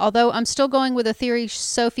 Although I'm still going with the theory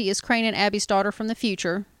Sophie is Crane and Abby's daughter from the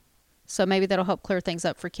future. So maybe that'll help clear things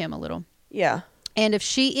up for Kim a little. Yeah. And if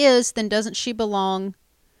she is, then doesn't she belong...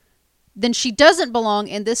 Then she doesn't belong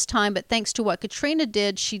in this time, but thanks to what Katrina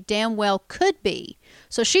did, she damn well could be.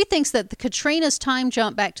 So she thinks that the Katrina's time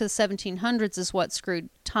jump back to the 1700s is what screwed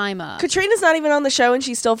time up. Katrina's not even on the show and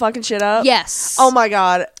she's still fucking shit up? Yes. Oh my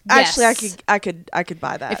god. Yes. Actually, I could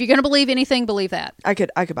buy that. If you're going to believe anything, believe that. I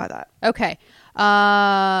could buy that. Okay.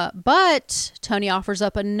 But Tony offers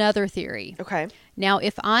up another theory. Okay. Now,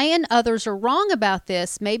 if I and others are wrong about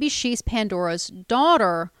this, maybe she's Pandora's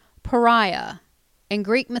daughter, Pariah. In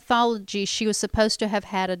Greek mythology, she was supposed to have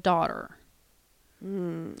had a daughter.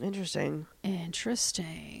 Interesting.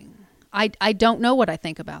 I don't know what I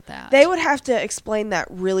think about that. They would have to explain that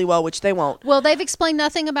really well, which they won't. Well, they've explained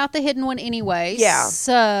nothing about the hidden one anyway. Yeah.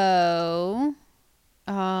 So,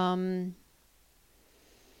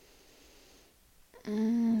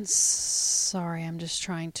 sorry, I'm just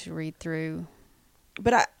trying to read through.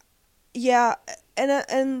 But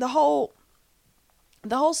and the whole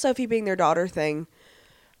the whole Sophie being their daughter thing,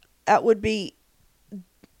 that would be,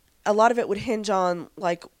 a lot of it would hinge on,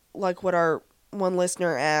 like what our one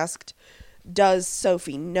listener asked, does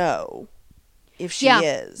Sophie know if she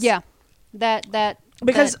is? Yeah.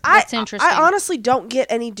 Because that's interesting. I honestly don't get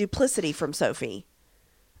any duplicity from Sophie.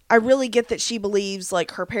 I really get that she believes,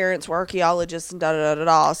 like, her parents were archaeologists and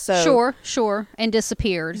da-da-da-da-da. So, Sure. And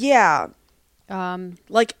disappeared. yeah.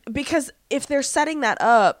 Like, because if they're setting that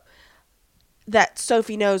up, that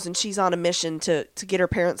Sophie knows and she's on a mission to get her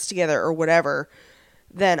parents together or whatever,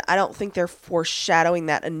 then I don't think they're foreshadowing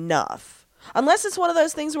that enough. Unless it's one of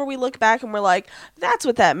those things where we look back and we're like, that's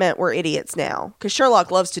what that meant, we're idiots now. Because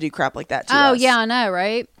Sherlock loves to do crap like that to us. Oh, yeah, I know,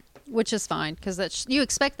 right? Which is fine, because you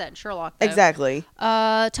expect that in Sherlock, though. Exactly.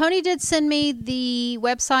 Tony did send me the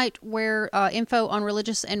website where info on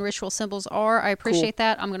religious and ritual symbols are. I appreciate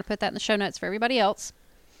that. I'm going to put that in the show notes for everybody else.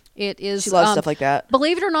 It is. She loves stuff like that.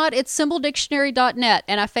 Believe it or not, it's symboldictionary.net,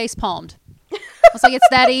 and I face-palmed. I was like, it's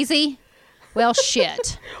that easy? Well,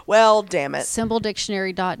 shit. Well, damn it.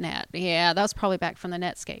 Symboldictionary.net. Yeah, that was probably back from the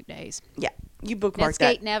Netscape days. Yeah. You bookmarked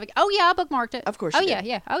that. Oh, yeah, I bookmarked it. Of course you did.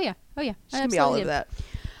 Yeah. Oh, yeah. She can be all over that.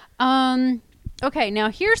 Okay, now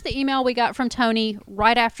here's the email we got from Tony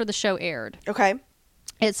right after the show aired. Okay.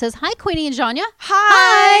 It says, "Hi, Queenie and Janya."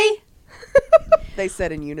 Hi. They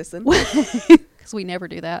said in unison. Because we never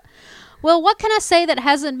do that. Well, what can I say that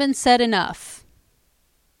hasn't been said enough?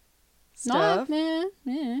 Stuff.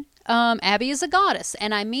 Abby is a goddess,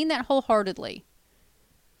 and I mean that wholeheartedly.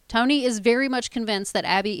 Tony is very much convinced that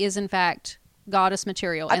Abby is, in fact, goddess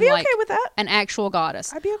material. I'd be okay with that. An actual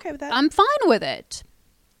goddess. I'd be okay with that. I'm fine with it.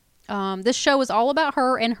 This show is all about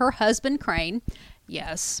her and her husband, Crane.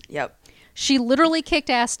 Yes. Yep. She literally kicked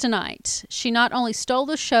ass tonight. She not only stole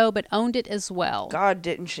the show, but owned it as well. God,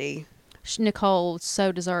 didn't she? Nicole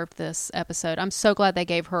so deserved this episode. I'm so glad they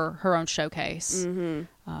gave her her own showcase. Mm-hmm.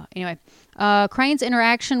 Anyway, Crane's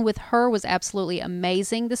interaction with her was absolutely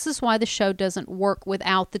amazing. This is why the show doesn't work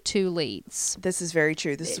without the two leads. This is very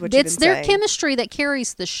true. This is what you've been It's their saying. chemistry that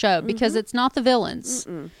carries the show because it's not the villains.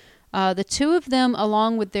 The two of them,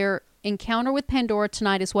 along with their encounter with Pandora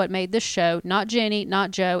tonight, is what made this show. Not Jenny,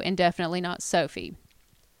 not Joe, and definitely not Sophie.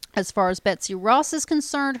 As far as Betsy Ross is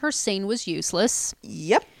concerned, her scene was useless.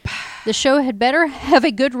 Yep. The show had better have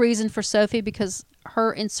a good reason for Sophie because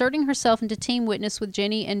her inserting herself into Team Witness with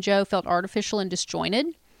Jenny and Joe felt artificial and disjointed.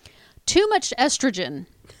 Too much estrogen.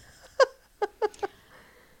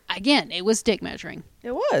 Again, it was dick measuring.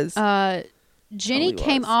 It was. Jenny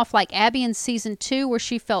came off like Abby in season 2 where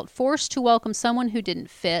she felt forced to welcome someone who didn't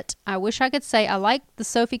fit. I wish I could say I liked the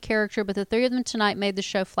Sophie character, but the three of them tonight made the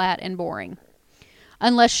show flat and boring.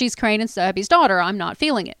 Unless she's Crane and Abby's daughter, I'm not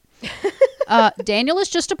feeling it. Daniel is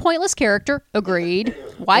just a pointless character. Agreed.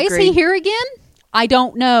 Why is he here again? I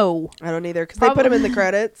don't know. I don't either, because they put him in the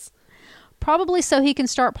credits. Probably so he can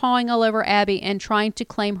start pawing all over Abby and trying to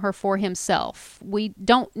claim her for himself. We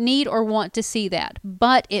don't need or want to see that,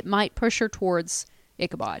 but it might push her towards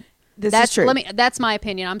Ichabod. That's true. That's my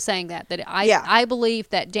opinion. I'm saying that I believe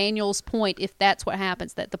that Daniel's point, if that's what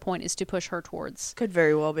happens, that the point is to push her towards Could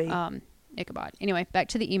very well be. Ichabod. Anyway, back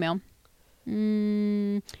to the email.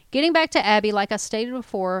 Getting back to Abby, like I stated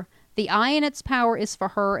before, the eye and its power is for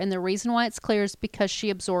her, and the reason why it's clear is because she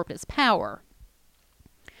absorbed its power.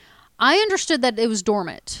 I understood that it was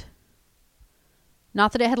dormant.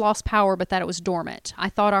 Not that it had lost power, but that it was dormant. I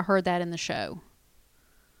thought I heard that in the show.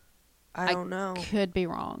 I don't know. Could be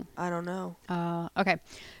wrong. I don't know. Okay.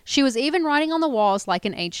 She was even writing on the walls like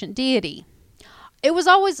an ancient deity. It was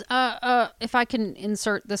always, if I can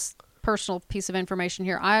insert this personal piece of information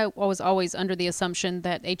here, I was always under the assumption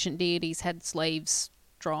that ancient deities had slaves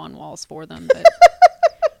draw on walls for them, but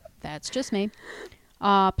that's just me.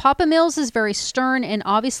 Papa Mills is very stern and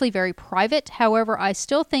obviously very private. However, I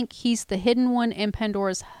still think he's the hidden one and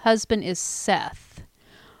Pandora's husband is Seth.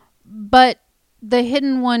 But the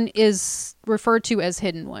hidden one is referred to as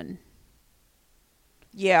hidden one.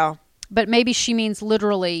 Yeah. But maybe she means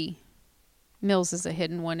literally Mills is a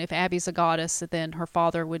hidden one. If Abby's a goddess, then her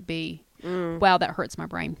father would be... Wow, that hurts my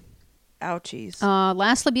brain. Ouchies.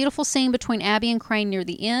 Lastly, beautiful scene between Abby and Crane near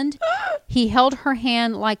the end. He held her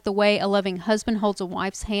hand like the way a loving husband holds a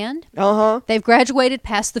wife's hand. Uh-huh. They've graduated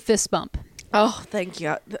past the fist bump. Oh, thank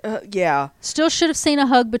you. Yeah. Still should have seen a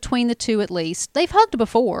hug between the two at least. They've hugged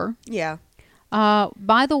before. Yeah.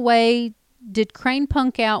 By the way, did Crane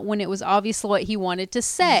punk out when it was obvious what he wanted to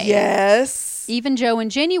say? Yes. Even Joe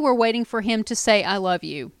and Jenny were waiting for him to say, I love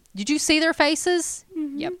you. Did you see their faces?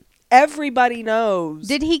 Mm-hmm. Yep. Everybody knows.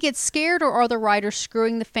 Did he get scared or are the writers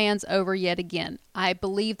screwing the fans over yet again? I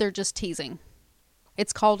believe they're just teasing.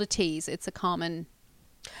 It's called a tease. It's a common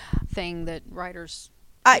thing that writers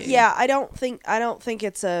do. Yeah, I don't think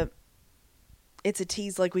it's a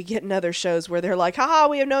tease like we get in other shows where they're like, haha,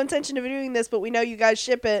 we have no intention of doing this, but we know you guys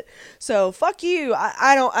ship it, so fuck you.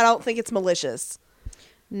 I don't think it's malicious.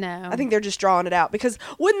 No. I think they're just drawing it out, because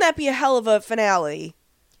wouldn't that be a hell of a finale?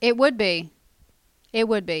 It would be. It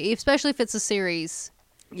would be, especially if it's a series.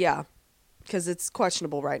 Yeah, because it's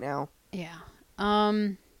questionable right now. Yeah.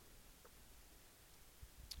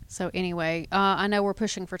 So anyway, I know we're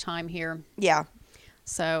pushing for time here. Yeah.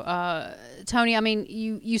 So, Tony, I mean,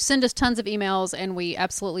 you send us tons of emails, and we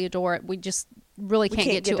absolutely adore it. We just really can't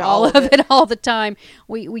get to all of it all the time.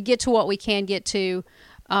 We get to what we can get to.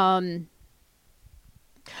 I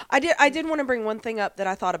did want to bring one thing up that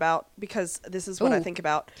I thought about, because this is what I think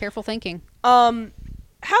about. Careful thinking.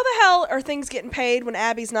 How the hell are things getting paid when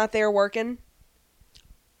Abby's not there working?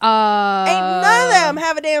 Ain't none of them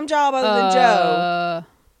have a damn job other than Joe.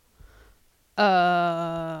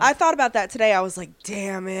 I thought about that today. I was like,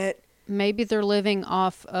 damn it. Maybe they're living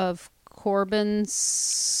off of Corbin's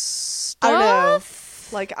stuff? I don't know.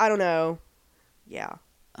 Like, I don't know. Yeah.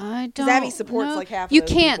 I don't Because Abby supports know. like half of You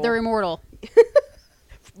those can't. people. They're immortal.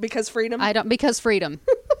 Because freedom? Because freedom.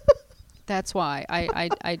 That's why.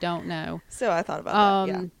 I don't know. So I thought about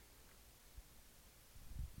that, yeah.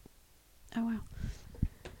 Oh, wow.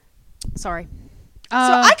 Sorry. So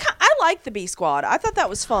I like the B Squad. I thought that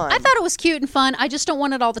was fun. I thought it was cute and fun. I just don't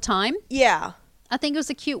want it all the time. Yeah. I think it was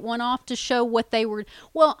a cute one-off to show what they were.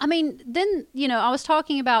 Well, I mean, then, I was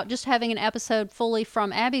talking about just having an episode fully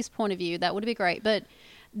from Abby's point of view. That would be great. But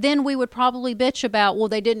then we would probably bitch about, well,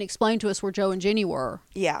 they didn't explain to us where Joe and Jenny were.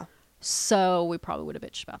 Yeah. So we probably would have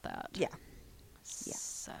bitched about that. Yeah.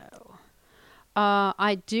 So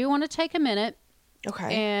I do want to take a minute.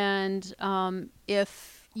 Okay. And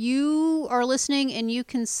if you are listening and you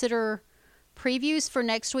consider previews for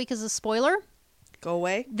next week as a spoiler, go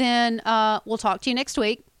away. Then we'll talk to you next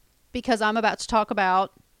week, because I'm about to talk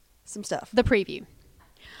about some stuff. The preview.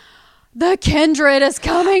 The Kindred is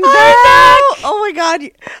coming back. Oh my God.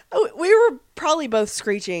 We were probably both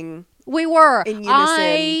screeching. We were. In unison.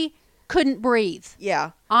 I couldn't breathe.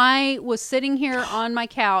 Yeah. I was sitting here on my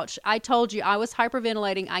couch. I told you I was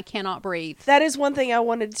hyperventilating. I cannot breathe. That is one thing I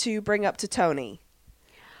wanted to bring up to Tony.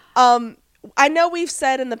 I know we've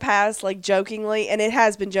said in the past, like jokingly, and it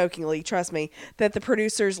has been jokingly, trust me, that the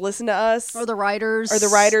producers listen to us. Or the writers.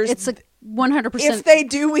 It's a 100%. If they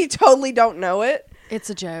do, we totally don't know it. It's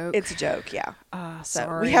a joke. It's a joke, yeah. So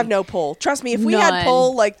sorry. we have no pull. Trust me, if we had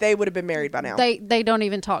pull, like, they would have been married by now. They don't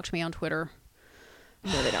even talk to me on Twitter.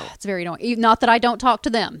 No, they don't. It's very annoying. Not that I don't talk to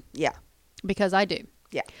them. Yeah. Because I do.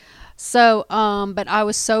 Yeah. So, but I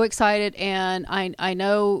was so excited, and I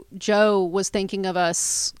know Joe was thinking of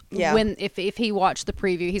us when if he watched the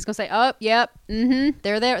preview, he's gonna say, "Oh, yep,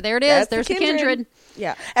 there it is. There's the Kindred."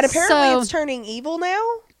 Yeah, and apparently it's turning evil now.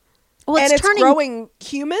 Well, and it's growing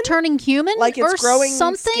human. Turning human, like it's or growing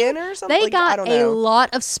something. Skin or something. They got I don't know. a lot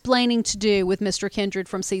of splaining to do with Mr. Kindred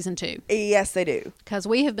from season 2. Yes, they do. Because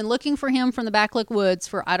we have been looking for him from the Backlink Woods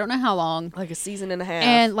for I don't know how long, like a season and a half.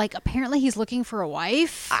 And like apparently he's looking for a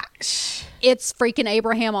wife. It's freaking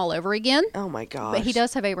Abraham all over again. Oh my gosh! But he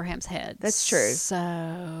does have Abraham's head. That's true.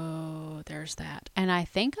 So there's that. And I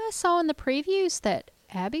think I saw in the previews that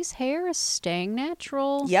Abby's hair is staying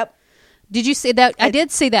natural. Yep. Did you see that? I did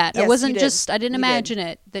see that. Yes, it wasn't you did. just, I didn't You imagine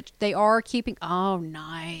it. That they are keeping, oh,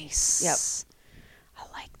 nice. Yep.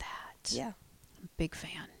 I like that. Yeah. I'm a big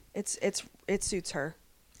fan. It suits her.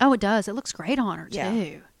 Oh, it does. It looks great on her, Yeah.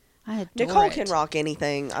 too. I adore Nicole it. can rock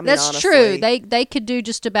anything. I mean, That's honestly. true. They could do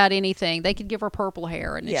just about anything. They could give her purple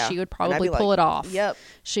hair, and she would probably pull it off. Yep.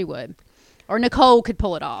 She would. Or Nicole could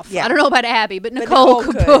pull it off. Yeah. I don't know about Abby, but Nicole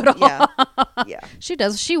could pull it off. Yeah. She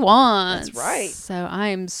does what she wants. That's right. So I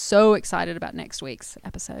am so excited about next week's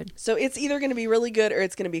episode. So it's either going to be really good or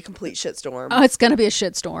it's going to be a complete shitstorm. Oh, it's going to be a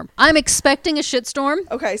shitstorm. I'm expecting a shitstorm.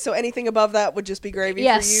 Okay, so anything above that would just be gravy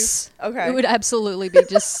Yes. for you? Okay. It would absolutely be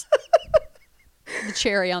just the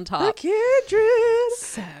cherry on top. The Kindred.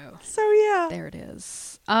 So yeah. There it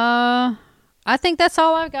is. I think that's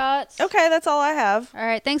all I've got. Okay, that's all I have. All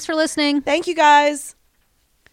right. Thanks for listening. Thank you, guys.